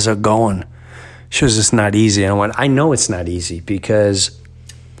 sweetie, how's it going? She was, it's not easy. And I went, I know it's not easy because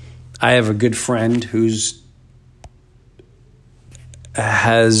I have a good friend who's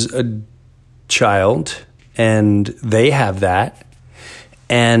has a child and they have that.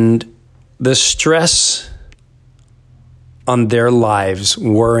 And the stress on their lives,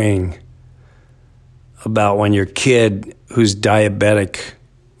 worrying about when your kid who's diabetic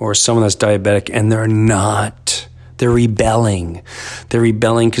or someone that's diabetic and they're not. They're rebelling. They're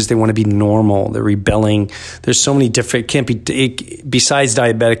rebelling because they want to be normal. They're rebelling. There's so many different. Besides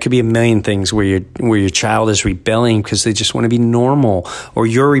diabetic, it could be a million things where your child is rebelling because they just want to be normal, or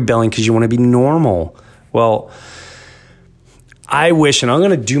you're rebelling because you want to be normal. Well, I wish, and I'm going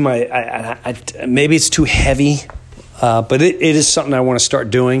to do maybe it's too heavy, but it is something I want to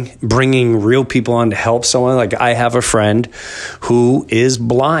start doing. Bringing real people on to help someone. Like I have a friend who is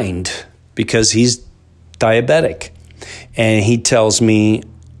blind because he's diabetic. And he tells me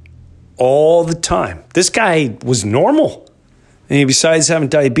all the time, this guy was normal. And besides having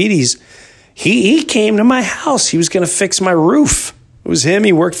diabetes, he came to my house. He was going to fix my roof. It was him.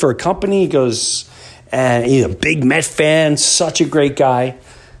 He worked for a company. He goes, and he's a big Met fan, such a great guy.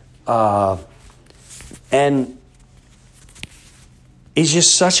 And he's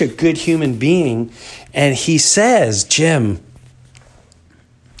just such a good human being. And he says, Jim,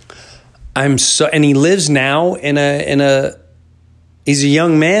 and he lives now in a he's a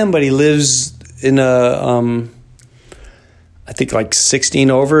young man, but he lives in a I think like 16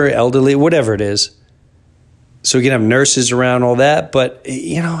 over, elderly, whatever it is. So he can have nurses around, all that, but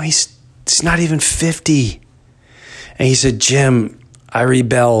he's not even 50. And he said, Jim, I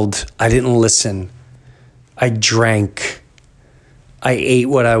rebelled. I didn't listen. I drank. I ate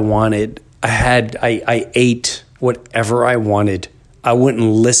what I wanted. I ate whatever I wanted. I wouldn't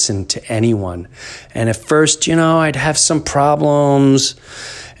listen to anyone. And at first, I'd have some problems.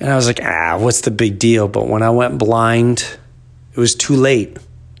 And I was like, what's the big deal? But when I went blind, it was too late.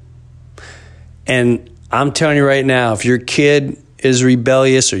 And I'm telling you right now, if your kid is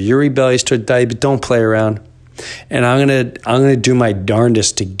rebellious or you're rebellious toward diabetes, don't play around. And I'm gonna do my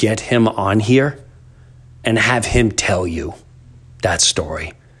darndest to get him on here and have him tell you that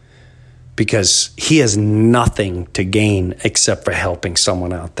story. Because he has nothing to gain except for helping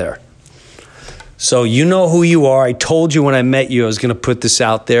someone out there. So you know who you are. I told you when I met you I was going to put this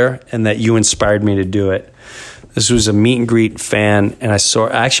out there and that you inspired me to do it. This was a meet and greet fan, and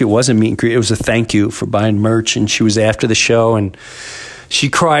actually it wasn't meet and greet. It was a thank you for buying merch, and she was after the show, and she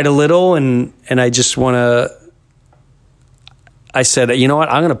cried a little, and I just want to, I said, you know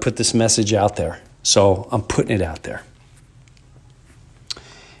what, I'm going to put this message out there. So I'm putting it out there.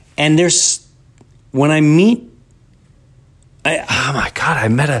 And when I meet, oh my God, I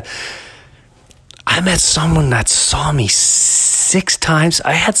met someone that saw me 6 times.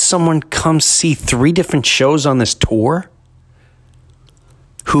 I had someone come see 3 different shows on this tour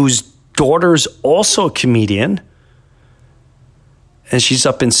whose daughter's also a comedian. And she's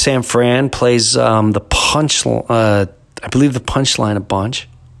up in San Fran, plays I believe the Punchline a bunch.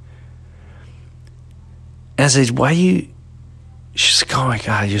 And I said, she's like, oh my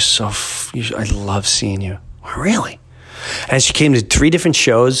God, I love seeing you. Really? And she came to 3 different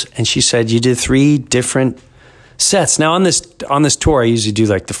shows, and she said, you did 3 different sets. Now on this tour, I usually do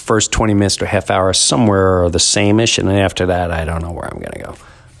like the first 20 minutes to a half hour somewhere or the same-ish, and then after that, I don't know where I'm going to go.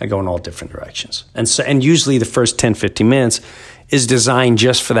 I go in all different directions. And usually the first 10, 15 minutes is designed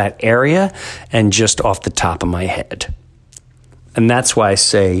just for that area and just off the top of my head. And that's why I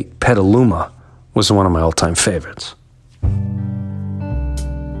say Petaluma was one of my all-time favorites.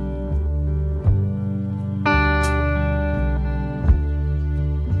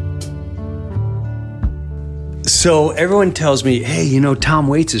 So everyone tells me, hey, you know, Tom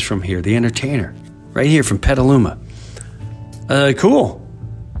Waits is from here, the entertainer, right here from Petaluma. Cool.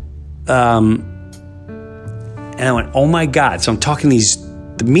 And I went, oh my God. So I'm talking to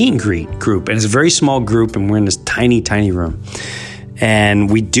the meet and greet group, and it's a very small group, and we're in this tiny, tiny room. And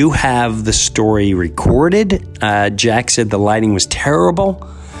we do have the story recorded. Jack said the lighting was terrible,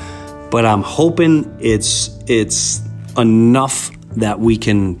 but I'm hoping it's enough that we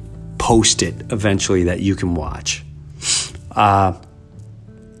can post it eventually that you can watch. And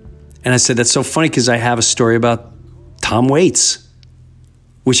I said, that's so funny because I have a story about Tom Waits,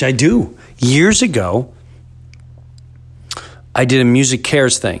 which I do. Years ago, I did a Music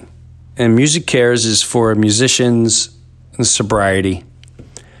Cares thing. And Music Cares is for musicians and sobriety.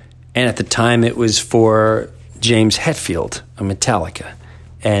 And at the time, it was for James Hetfield of Metallica.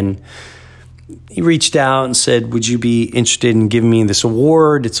 And he reached out and said, would you be interested in giving me this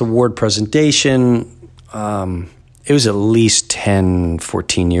award? It's an award presentation. It was at least 10,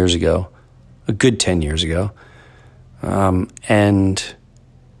 14 years ago. A good 10 years ago. And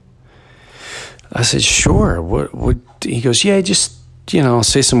I said, sure. What? He goes, yeah, just,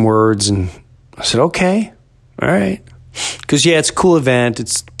 say some words. And I said, okay, all right. Because, yeah, it's a cool event.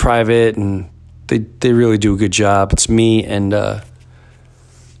 It's private, and they really do a good job. It's me and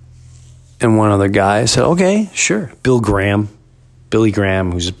one other guy. I said, okay, sure. Billy Graham,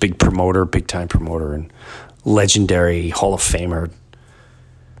 who's a big time promoter, and legendary Hall of Famer.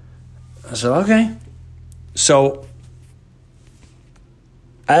 I said, okay. So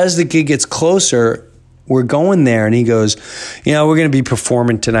as the gig gets closer, we're going there, and he goes, we're going to be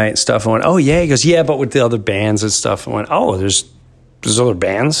performing tonight and stuff. I went, oh, yeah. He goes, yeah, but with the other bands and stuff. I went, oh, there's other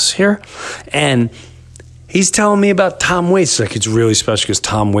bands here? And he's telling me about Tom Waits. Like, it's really special because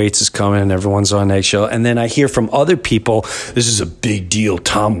Tom Waits is coming and everyone's on eggshell. And then I hear from other people, this is a big deal.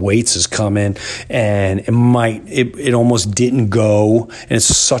 Tom Waits is coming, and it almost didn't go. And it's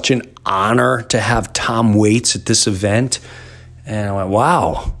such an honor to have Tom Waits at this event. And I went,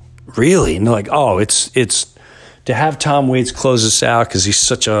 wow, really? And they're like, oh, it's to have Tom Waits close us out because he's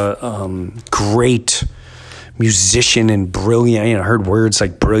such a great musician and brilliant. I heard words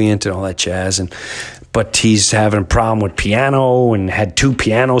like brilliant and all that jazz. But he's having a problem with piano and had 2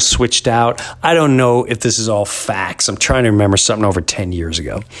 pianos switched out. I don't know if this is all facts. I'm trying to remember something over 10 years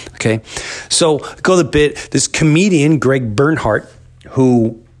ago. Okay. So go the bit. This comedian, Greg Bernhardt,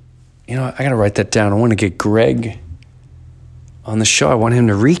 who, I got to write that down. I want to get Greg on the show. I want him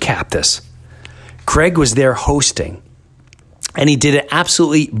to recap this. Greg was there hosting, and he did an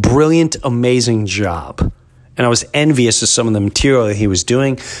absolutely brilliant, amazing job. And I was envious of some of the material that he was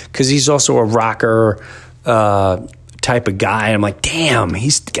doing because he's also a rocker type of guy. And I'm like, damn,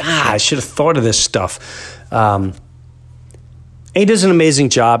 I should have thought of this stuff. He does an amazing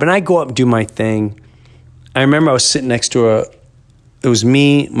job, and I go up and do my thing. I remember I was sitting next to it was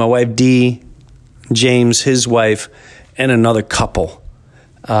me, my wife Dee, James, his wife, and another couple.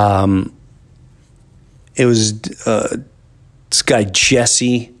 It was this guy,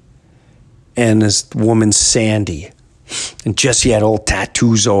 Jesse, and this woman, Sandy. And Jesse had old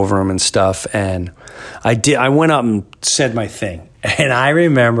tattoos over him and stuff. And I went up and said my thing. And I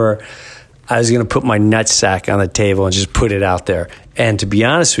remember I was going to put my nutsack on the table and just put it out there. And to be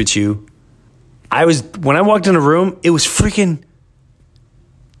honest with you, when I walked in the room, it was freaking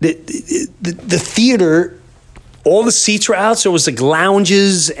the theater. All the seats were out, so it was like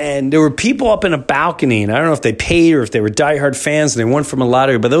lounges, and there were people up in a balcony, and I don't know if they paid or if they were diehard fans and they won from a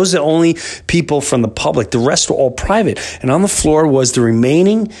lottery, but those are the only people from the public. The rest were all private. And on the floor was the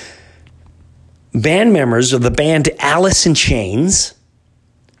remaining band members of the band Alice in Chains,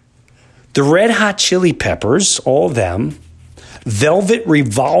 the Red Hot Chili Peppers, all of them, Velvet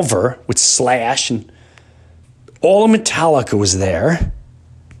Revolver with Slash, and all of Metallica was there.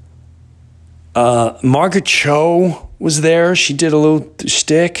 Margaret Cho was there. She did a little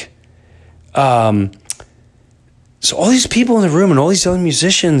shtick. So all these people in the room and all these other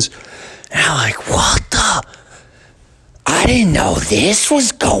musicians, and I'm like, what the? I didn't know this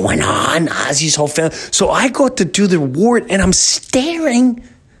was going on. Ozzy's whole family. So I go to do the award, and I'm staring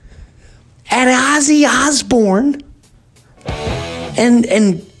at Ozzy Osbourne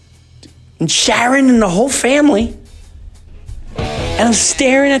and Sharon and the whole family. And I'm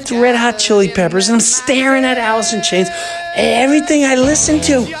staring at the Red Hot Chili Peppers, and I'm staring at Alice in Chains, and everything I listen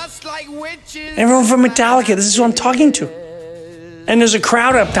to. Everyone from Metallica, this is who I'm talking to. And there's a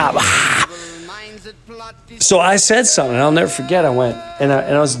crowd up top. So I said something, and I'll never forget. I went, and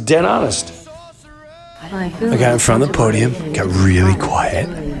I was dead honest. I got in front of the podium, got really quiet,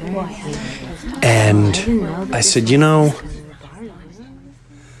 and I said,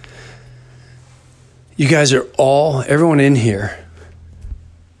 You guys are everyone in here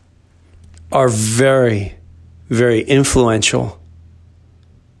are very, very influential,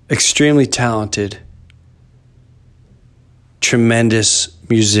 extremely talented, tremendous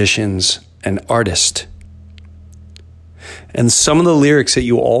musicians and artists. And some of the lyrics that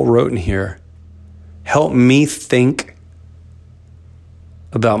you all wrote in here help me think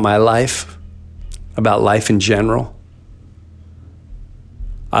about my life, about life in general.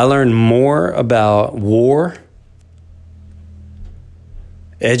 I learned more about war,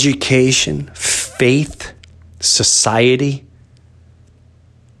 education, faith, society,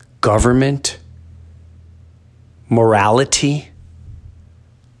 government, morality,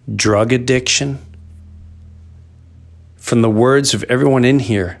 drug addiction, from the words of everyone in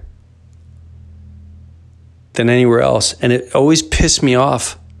here than anywhere else. And it always pissed me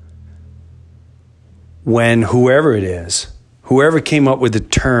off when whoever it is, whoever came up with the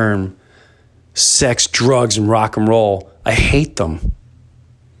term sex, drugs, and rock and roll, I hate them.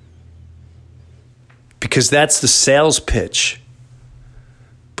 Because that's the sales pitch.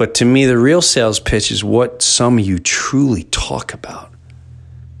 But to me, the real sales pitch is what some of you truly talk about.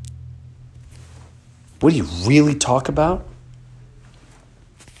 What do you really talk about?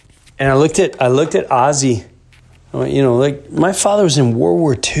 And I looked at Ozzy. You know, like my father was in World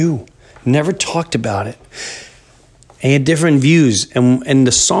War II. Never talked about it. And he had different views. And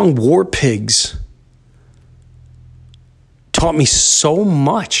the song War Pigs taught me so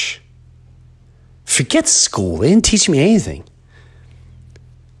much. Forget school. They didn't teach me anything.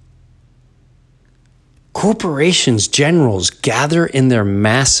 Corporations, generals gather in their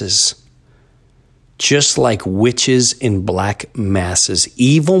masses just like witches in black masses,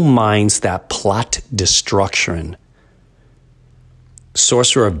 evil minds that plot destruction,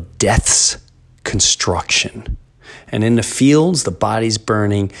 sorcerer of death's construction. And in the fields, the bodies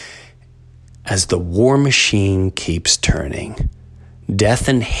burning as the war machine keeps turning. Death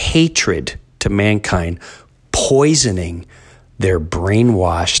and hatred to mankind, poisoning their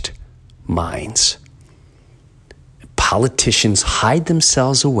brainwashed minds. Politicians hide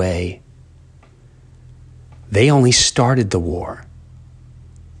themselves away. They only started the war.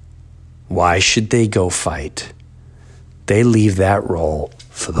 Why should they go fight? They leave that role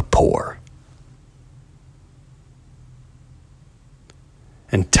for the poor.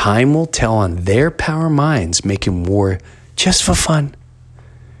 And time will tell on their power minds making war just for fun.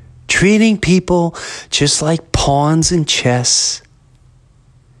 Treating people just like pawns in chess.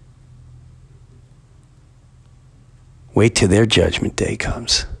 Wait till their judgment day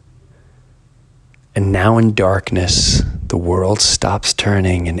comes. And now in darkness, the world stops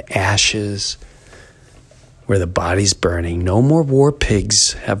turning in ashes where the body's burning. No more war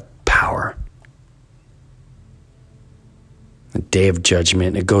pigs have power. The day of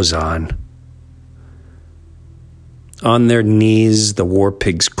judgment, it goes on. On their knees, the war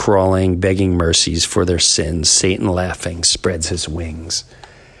pigs crawling, begging mercies for their sins. Satan laughing, spreads his wings.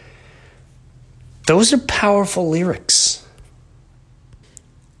 Those are powerful lyrics.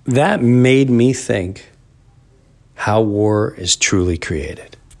 That made me think how war is truly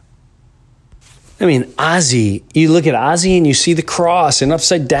created. I mean, Ozzy, you look at Ozzy and you see the cross and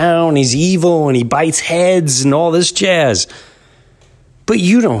upside down, he's evil and he bites heads and all this jazz. But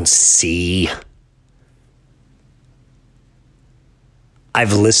you don't see.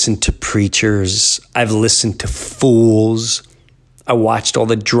 I've listened to preachers. I've listened to fools. I watched all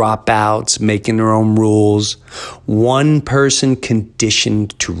the dropouts making their own rules. One person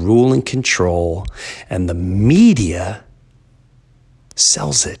conditioned to rule and control, and the media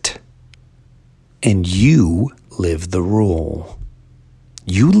sells it. And you live the rule.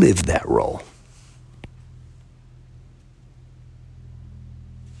 You live that role.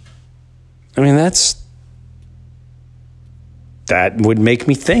 I mean, that would make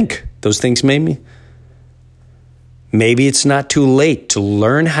me think. Those things made me. Maybe it's not too late to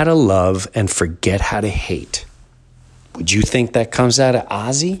learn how to love and forget how to hate. Would you think that comes out of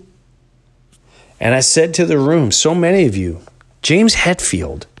Ozzy? And I said to the room, so many of you, James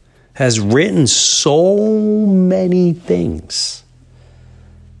Hetfield has written so many things.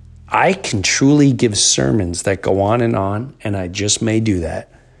 I can truly give sermons that go on, and I just may do that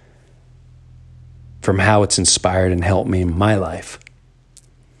from how it's inspired and helped me in my life.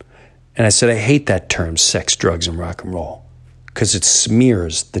 And I said, I hate that term, sex, drugs, and rock and roll, because it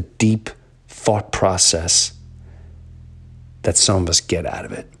smears the deep thought process that some of us get out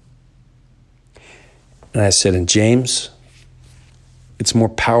of it. And I said, and James, it's more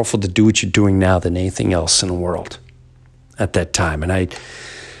powerful to do what you're doing now than anything else in the world at that time. And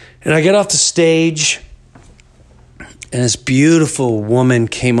I got off the stage, and this beautiful woman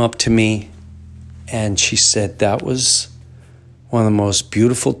came up to me, And she said, that was one of the most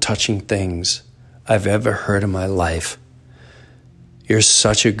beautiful, touching things I've ever heard in my life. You're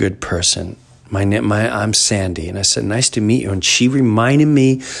such a good person. I'm Sandy. And I said, nice to meet you. And she reminded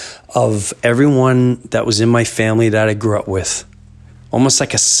me of everyone that was in my family that I grew up with. Almost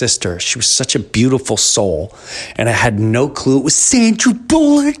like a sister. She was such a beautiful soul. And I had no clue it was Sandra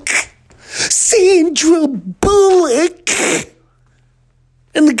Bullock. Sandra Bullock.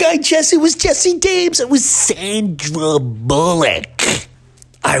 And the guy Jesse was Jesse Dames. It was Sandra Bullock.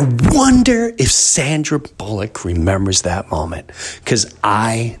 I wonder if Sandra Bullock remembers that moment, because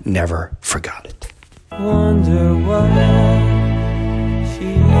I never forgot it. Wonder what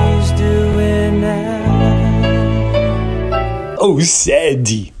she's doing now. Oh,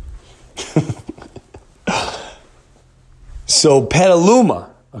 Sandy. So,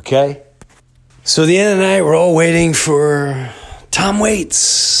 Petaluma, okay? So, the end of the night, we're all waiting for Tom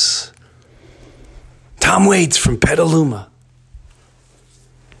Waits. Tom Waits from Petaluma.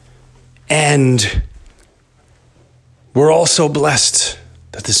 And we're all so blessed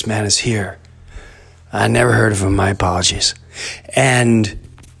that this man is here. I never heard of him. My apologies. And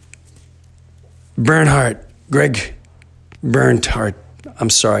Greg Bernhardt, I'm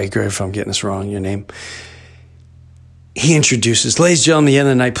sorry, Greg, if I'm getting this wrong, your name. He introduces, ladies and gentlemen, at the end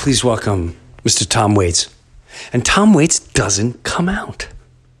of the night, please welcome Mr. Tom Waits. And Tom Waits doesn't come out.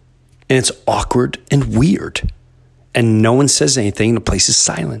 And it's awkward and weird. And no one says anything. The place is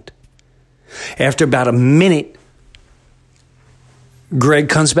silent. After about a minute, Greg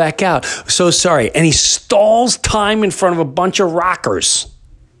comes back out. So sorry. And he stalls time in front of a bunch of rockers.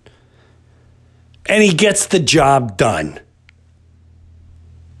 And he gets the job done.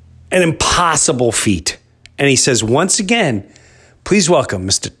 An impossible feat. And he says, once again, please welcome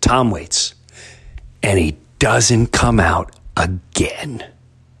Mr. Tom Waits. And he doesn't come out again.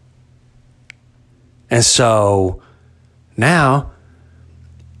 And so now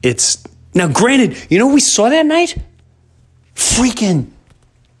now granted, you know what we saw that night? Freaking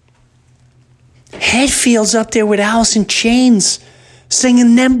Hetfield's up there with Alice in Chains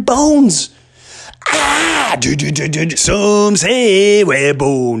singing them bones. Some say we're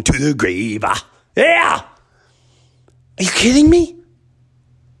born to the grave. Yeah. Are you kidding me?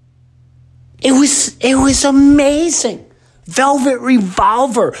 It was amazing. Velvet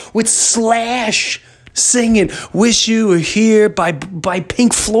Revolver with Slash singing Wish You Were Here by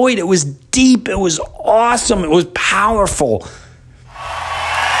Pink Floyd. It was deep. It was awesome. It was powerful.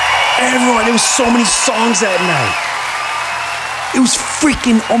 Everyone, there was so many songs that night. It was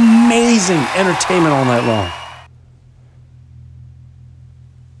freaking amazing entertainment all night long.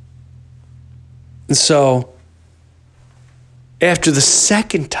 And so, after the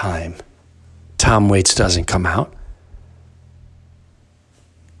second time Tom Waits doesn't come out,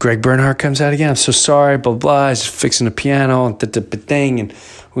 Greg Bernhardt comes out again. I'm so sorry, blah, blah. He's fixing the piano and thing, and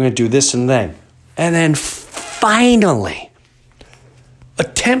we're going to do this and then. And then finally,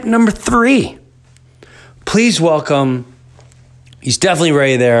 attempt number 3. Please welcome, he's definitely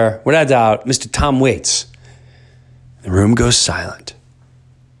ready there, without doubt, Mr. Tom Waits. The room goes silent.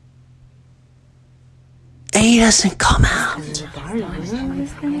 And he doesn't come out.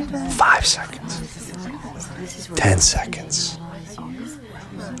 5 seconds. 10 seconds.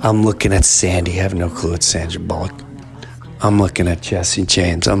 I'm looking at Sandy. I have no clue it's Sandra Bullock. I'm looking at Jesse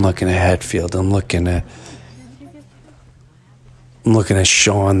James. I'm looking at Hetfield. I'm looking at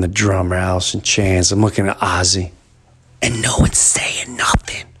Sean, the drummer, Alice in Chains. I'm looking at Ozzy. And no one's saying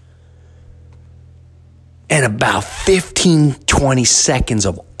nothing. And about 15, 20 seconds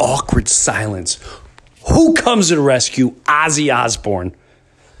of awkward silence. Who comes to the rescue? Ozzy Osbourne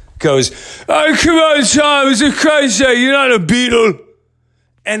goes, "Oh, come on, Tom, it's a crazy. You're not a Beatle."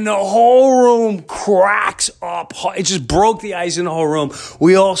 And the whole room cracks up. It just broke the ice in the whole room.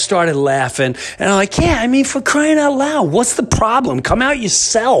 We all started laughing. And I'm like, yeah, I mean, for crying out loud, what's the problem? Come out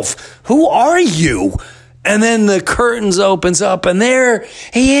yourself. Who are you? And then the curtains opens up, and there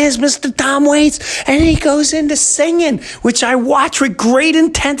he is, Mr. Tom Waits, and he goes into singing, which I watch with great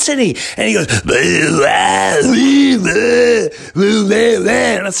intensity. And he goes, and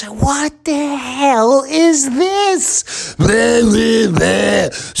I say, what the hell is this?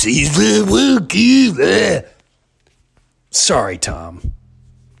 Sorry, Tom.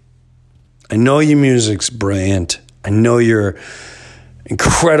 I know your music's brilliant. I know you're an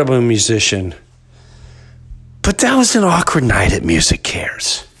incredible musician. But that was an awkward night at Music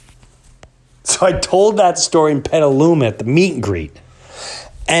Cares. So I told that story in Petaluma at the meet and greet.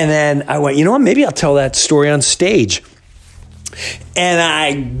 And then I went, you know what? Maybe I'll tell that story on stage. And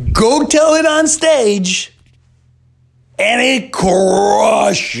I go tell it on stage. and it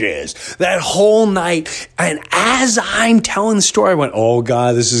crushes that whole night. And as I'm telling the story, I went, oh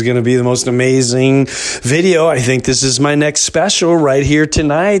God, this is going to be the most amazing video. I think this is my next special right here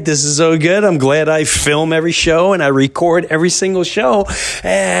tonight. This is so good. I'm glad I film every show and I record every single show.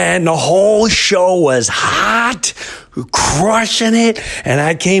 And the whole show was hot, crushing it. And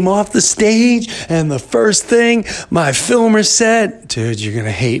I came off the stage and the first thing my filmer said, dude, you're going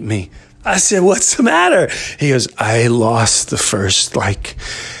to hate me. I said, what's the matter? He goes, I lost the first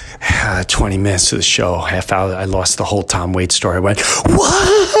 20 minutes of the show, half hour. I lost the whole Tom Waits story. I went, what?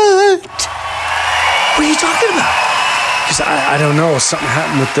 What are you talking about? Because I don't know, something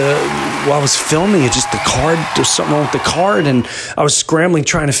happened while I was filming it, just the card, there's something wrong with the card, and I was scrambling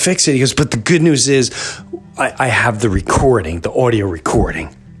trying to fix it. He goes, but the good news is I have the recording, the audio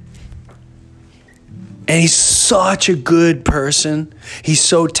recording. And he's such a good person. He's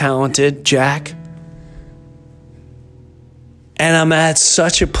so talented, Jack. And I'm at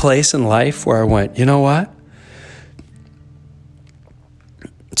such a place in life where I went, you know what?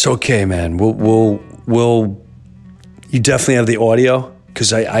 It's okay, man. We'll you definitely have the audio?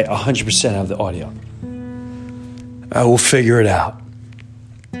 Because I 100% have the audio. I will figure it out.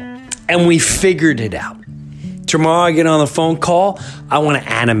 And we figured it out. Tomorrow I get on the phone call. I want to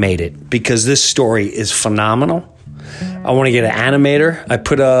animate it because this story is phenomenal. I want to get an animator. I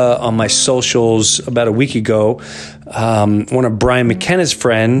put on my socials about a week ago, one of Brian McKenna's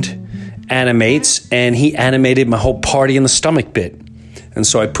friend animates, and he animated my whole party in the stomach bit. And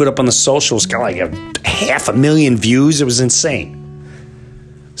so I put up on the socials, got like 500,000 views. It was insane.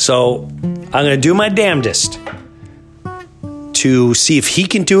 So I'm going to do my damnedest to see if he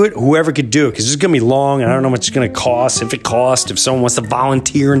can do it, whoever could do it, because this is going to be long, and I don't know how much it's going to cost, if someone wants to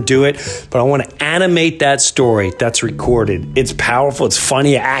volunteer and do it, but I want to animate that story that's recorded. It's powerful, it's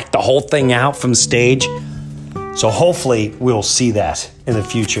funny, I act the whole thing out from stage, so hopefully we'll see that in the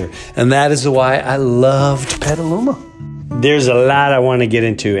future, and that is why I loved Petaluma. There's a lot I want to get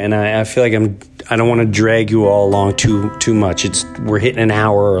into, and I feel like I don't want to drag you all along too much. We're hitting an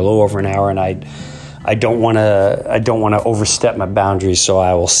hour or a little over an hour, and I don't want to overstep my boundaries, so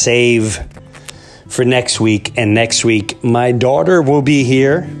I will save for next week. And next week, my daughter will be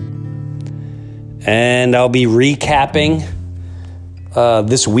here, and I'll be recapping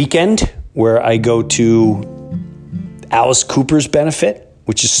this weekend where I go to Alice Cooper's benefit,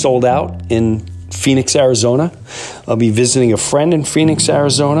 which is sold out in Phoenix, Arizona. I'll be visiting a friend in Phoenix,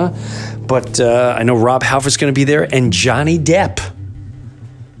 Arizona, but I know Rob Halford's going to be there, and Johnny Depp.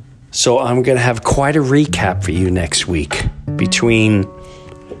 So I'm going to have quite a recap for you next week between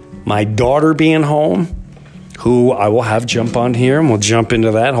my daughter being home, who I will have jump on here, and we'll jump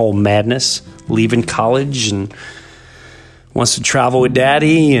into that whole madness, leaving college and wants to travel with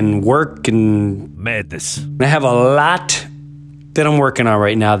daddy and work and madness. I have a lot that I'm working on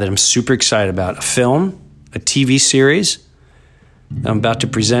right now that I'm super excited about. A film, a TV series that I'm about to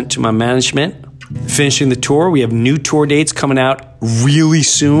present to my management. Finishing the tour. We have new tour dates coming out really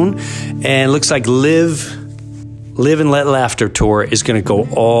soon. And it looks like Live and Let Laughter tour is going to go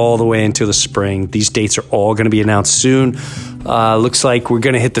all the way into the spring. These dates are all going to be announced soon. Looks like we're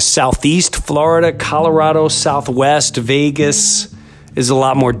going to hit the Southeast, Florida, Colorado, Southwest, Vegas. There's a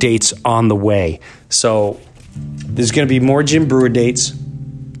lot more dates on the way. So there's going to be more Jim Breuer dates.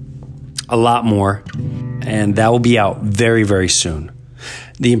 A lot more. And that will be out very, very soon.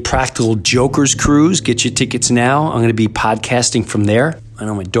 The Impractical Jokers Cruise. Get your tickets now. I'm going to be podcasting from there. I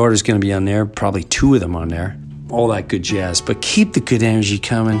know my daughter's going to be on there. Probably 2 of them on there. All that good jazz. But keep the good energy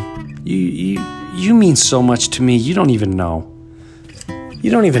coming. You mean so much to me. You don't even know. You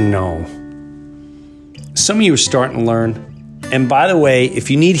don't even know. Some of you are starting to learn. And by the way,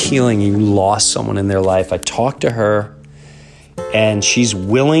 if you need healing and you lost someone in their life, I talked to her and she's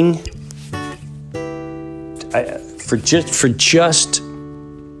willing for just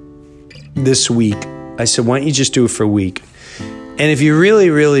this week. I said, why don't you just do it for a week? And if you really,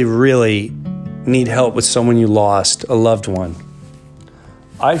 really, really need help with someone you lost, a loved one,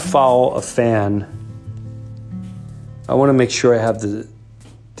 I follow a fan. I want to make sure I have the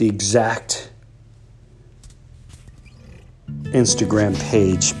exact Instagram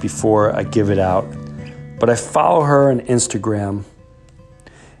page before I give it out. But I follow her on Instagram,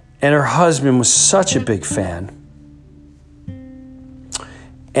 and her husband was such a big fan.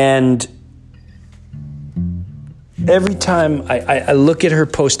 And every time I look at her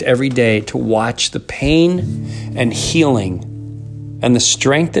post every day to watch the pain and healing and the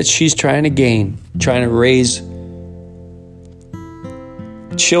strength that she's trying to gain, trying to raise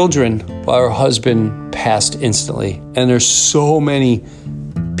children while her husband passed instantly. And there's so many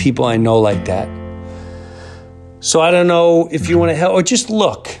people I know like that. So I don't know if you want to help or just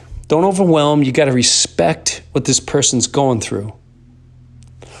look. Don't overwhelm. You got to respect what this person's going through.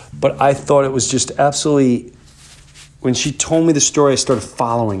 But I thought it was just absolutely, when she told me the story, I started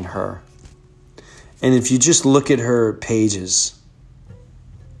following her. And if you just look at her pages,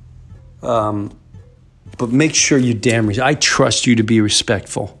 but make sure you I trust you to be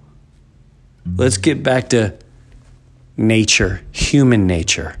respectful. Let's get back to nature, human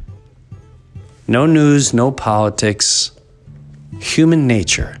nature. No news, no politics, human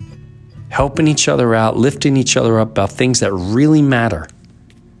nature. Helping each other out, lifting each other up about things that really matter.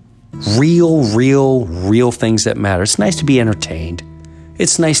 Real things that matter. It's nice to be entertained.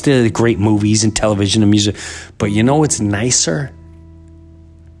 It's nice to great movies and television and music. But you know what's nicer?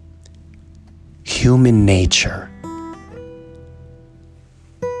 Human nature.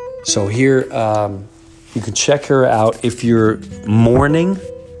 So here, you can check her out if you're mourning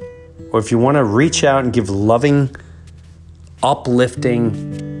or if you want to reach out and give loving, uplifting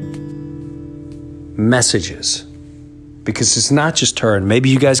messages. Because it's not just her, and maybe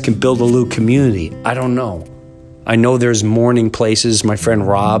you guys can build a little community. I don't know. I know there's mourning places. My friend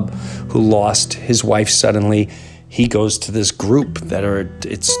Rob, who lost his wife suddenly, he goes to this group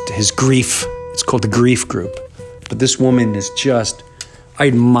it's his grief. It's called the Grief Group. But this woman is just, I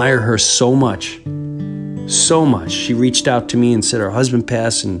admire her so much. So much. She reached out to me and said her husband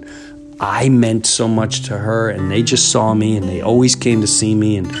passed, and I meant so much to her, and they just saw me, and they always came to see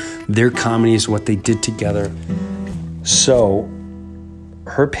me, and their comedy is what they did together. So,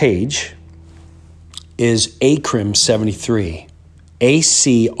 her page is ACRIM73.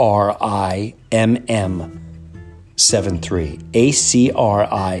 ACRIMM 73.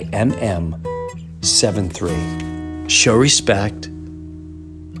 ACRIMM 73. Show respect.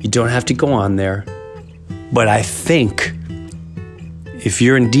 You don't have to go on there. But I think if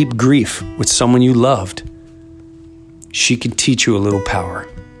you're in deep grief with someone you loved, she can teach you a little power.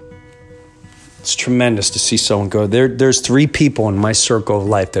 It's tremendous to see someone go. There's 3 people in my circle of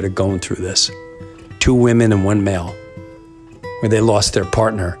life that are going through this. 2 women and 1 male, where they lost their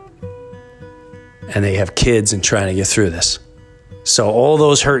partner and they have kids and trying to get through this. So all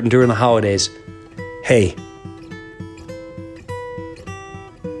those hurting during the holidays, hey,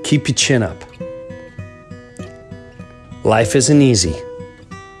 keep your chin up. Life isn't easy.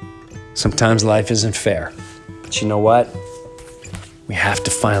 Sometimes life isn't fair. But you know what? We have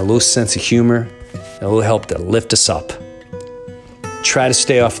to find a little sense of humor and a little help to lift us up. Try to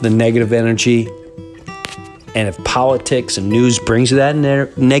stay off the negative energy. And if politics and news brings you that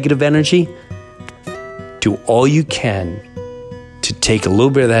negative energy, do all you can to take a little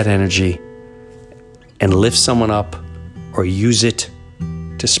bit of that energy and lift someone up or use it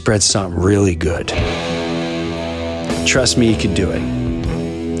to spread something really good. Trust me, you can do it.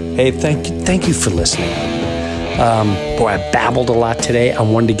 Hey, thank you for listening. Boy, I babbled a lot today. I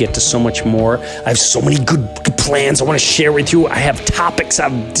wanted to get to so much more. I have so many good plans I want to share with you. I have topics, I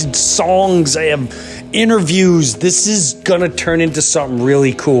have songs, I have interviews. This is going to turn into something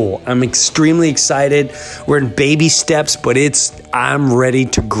really cool. I'm extremely excited. We're in baby steps, but I'm ready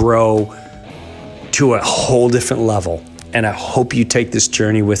to grow to a whole different level. And I hope you take this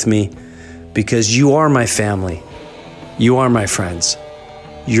journey with me because you are my family. You are my friends.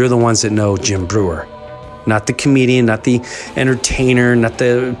 You're the ones that know Jim Breuer. Not the comedian, not the entertainer,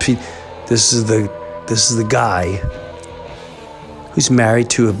 this is the guy who's married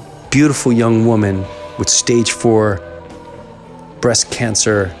to a beautiful young woman with stage 4 breast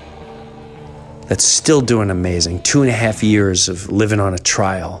cancer that's still doing amazing. 2.5 years of living on a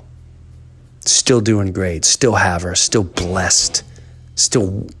trial. Still doing great. Still have her. Still blessed.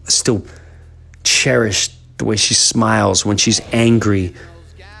 Still cherished the way she smiles when she's angry.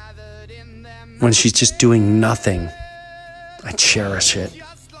 When she's just doing nothing. I cherish it.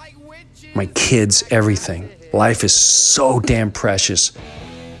 My kids, everything. Life is so damn precious.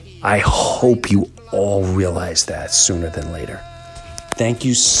 I hope you all realize that sooner than later. Thank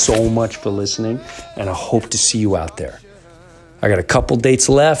you so much for listening, and I hope to see you out there. I got a couple dates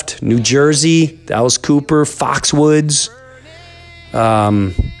left. New Jersey, Dallas Cooper, Foxwoods,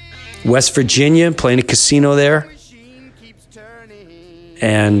 West Virginia, playing a casino there.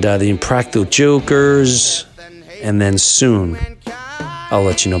 And the Impractical Jokers. And then soon, I'll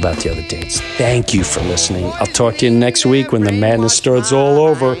let you know about the other dates. Thank you for listening. I'll talk to you next week when the madness starts all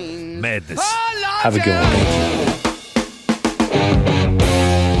over. Madness. Have a good one. Thank you.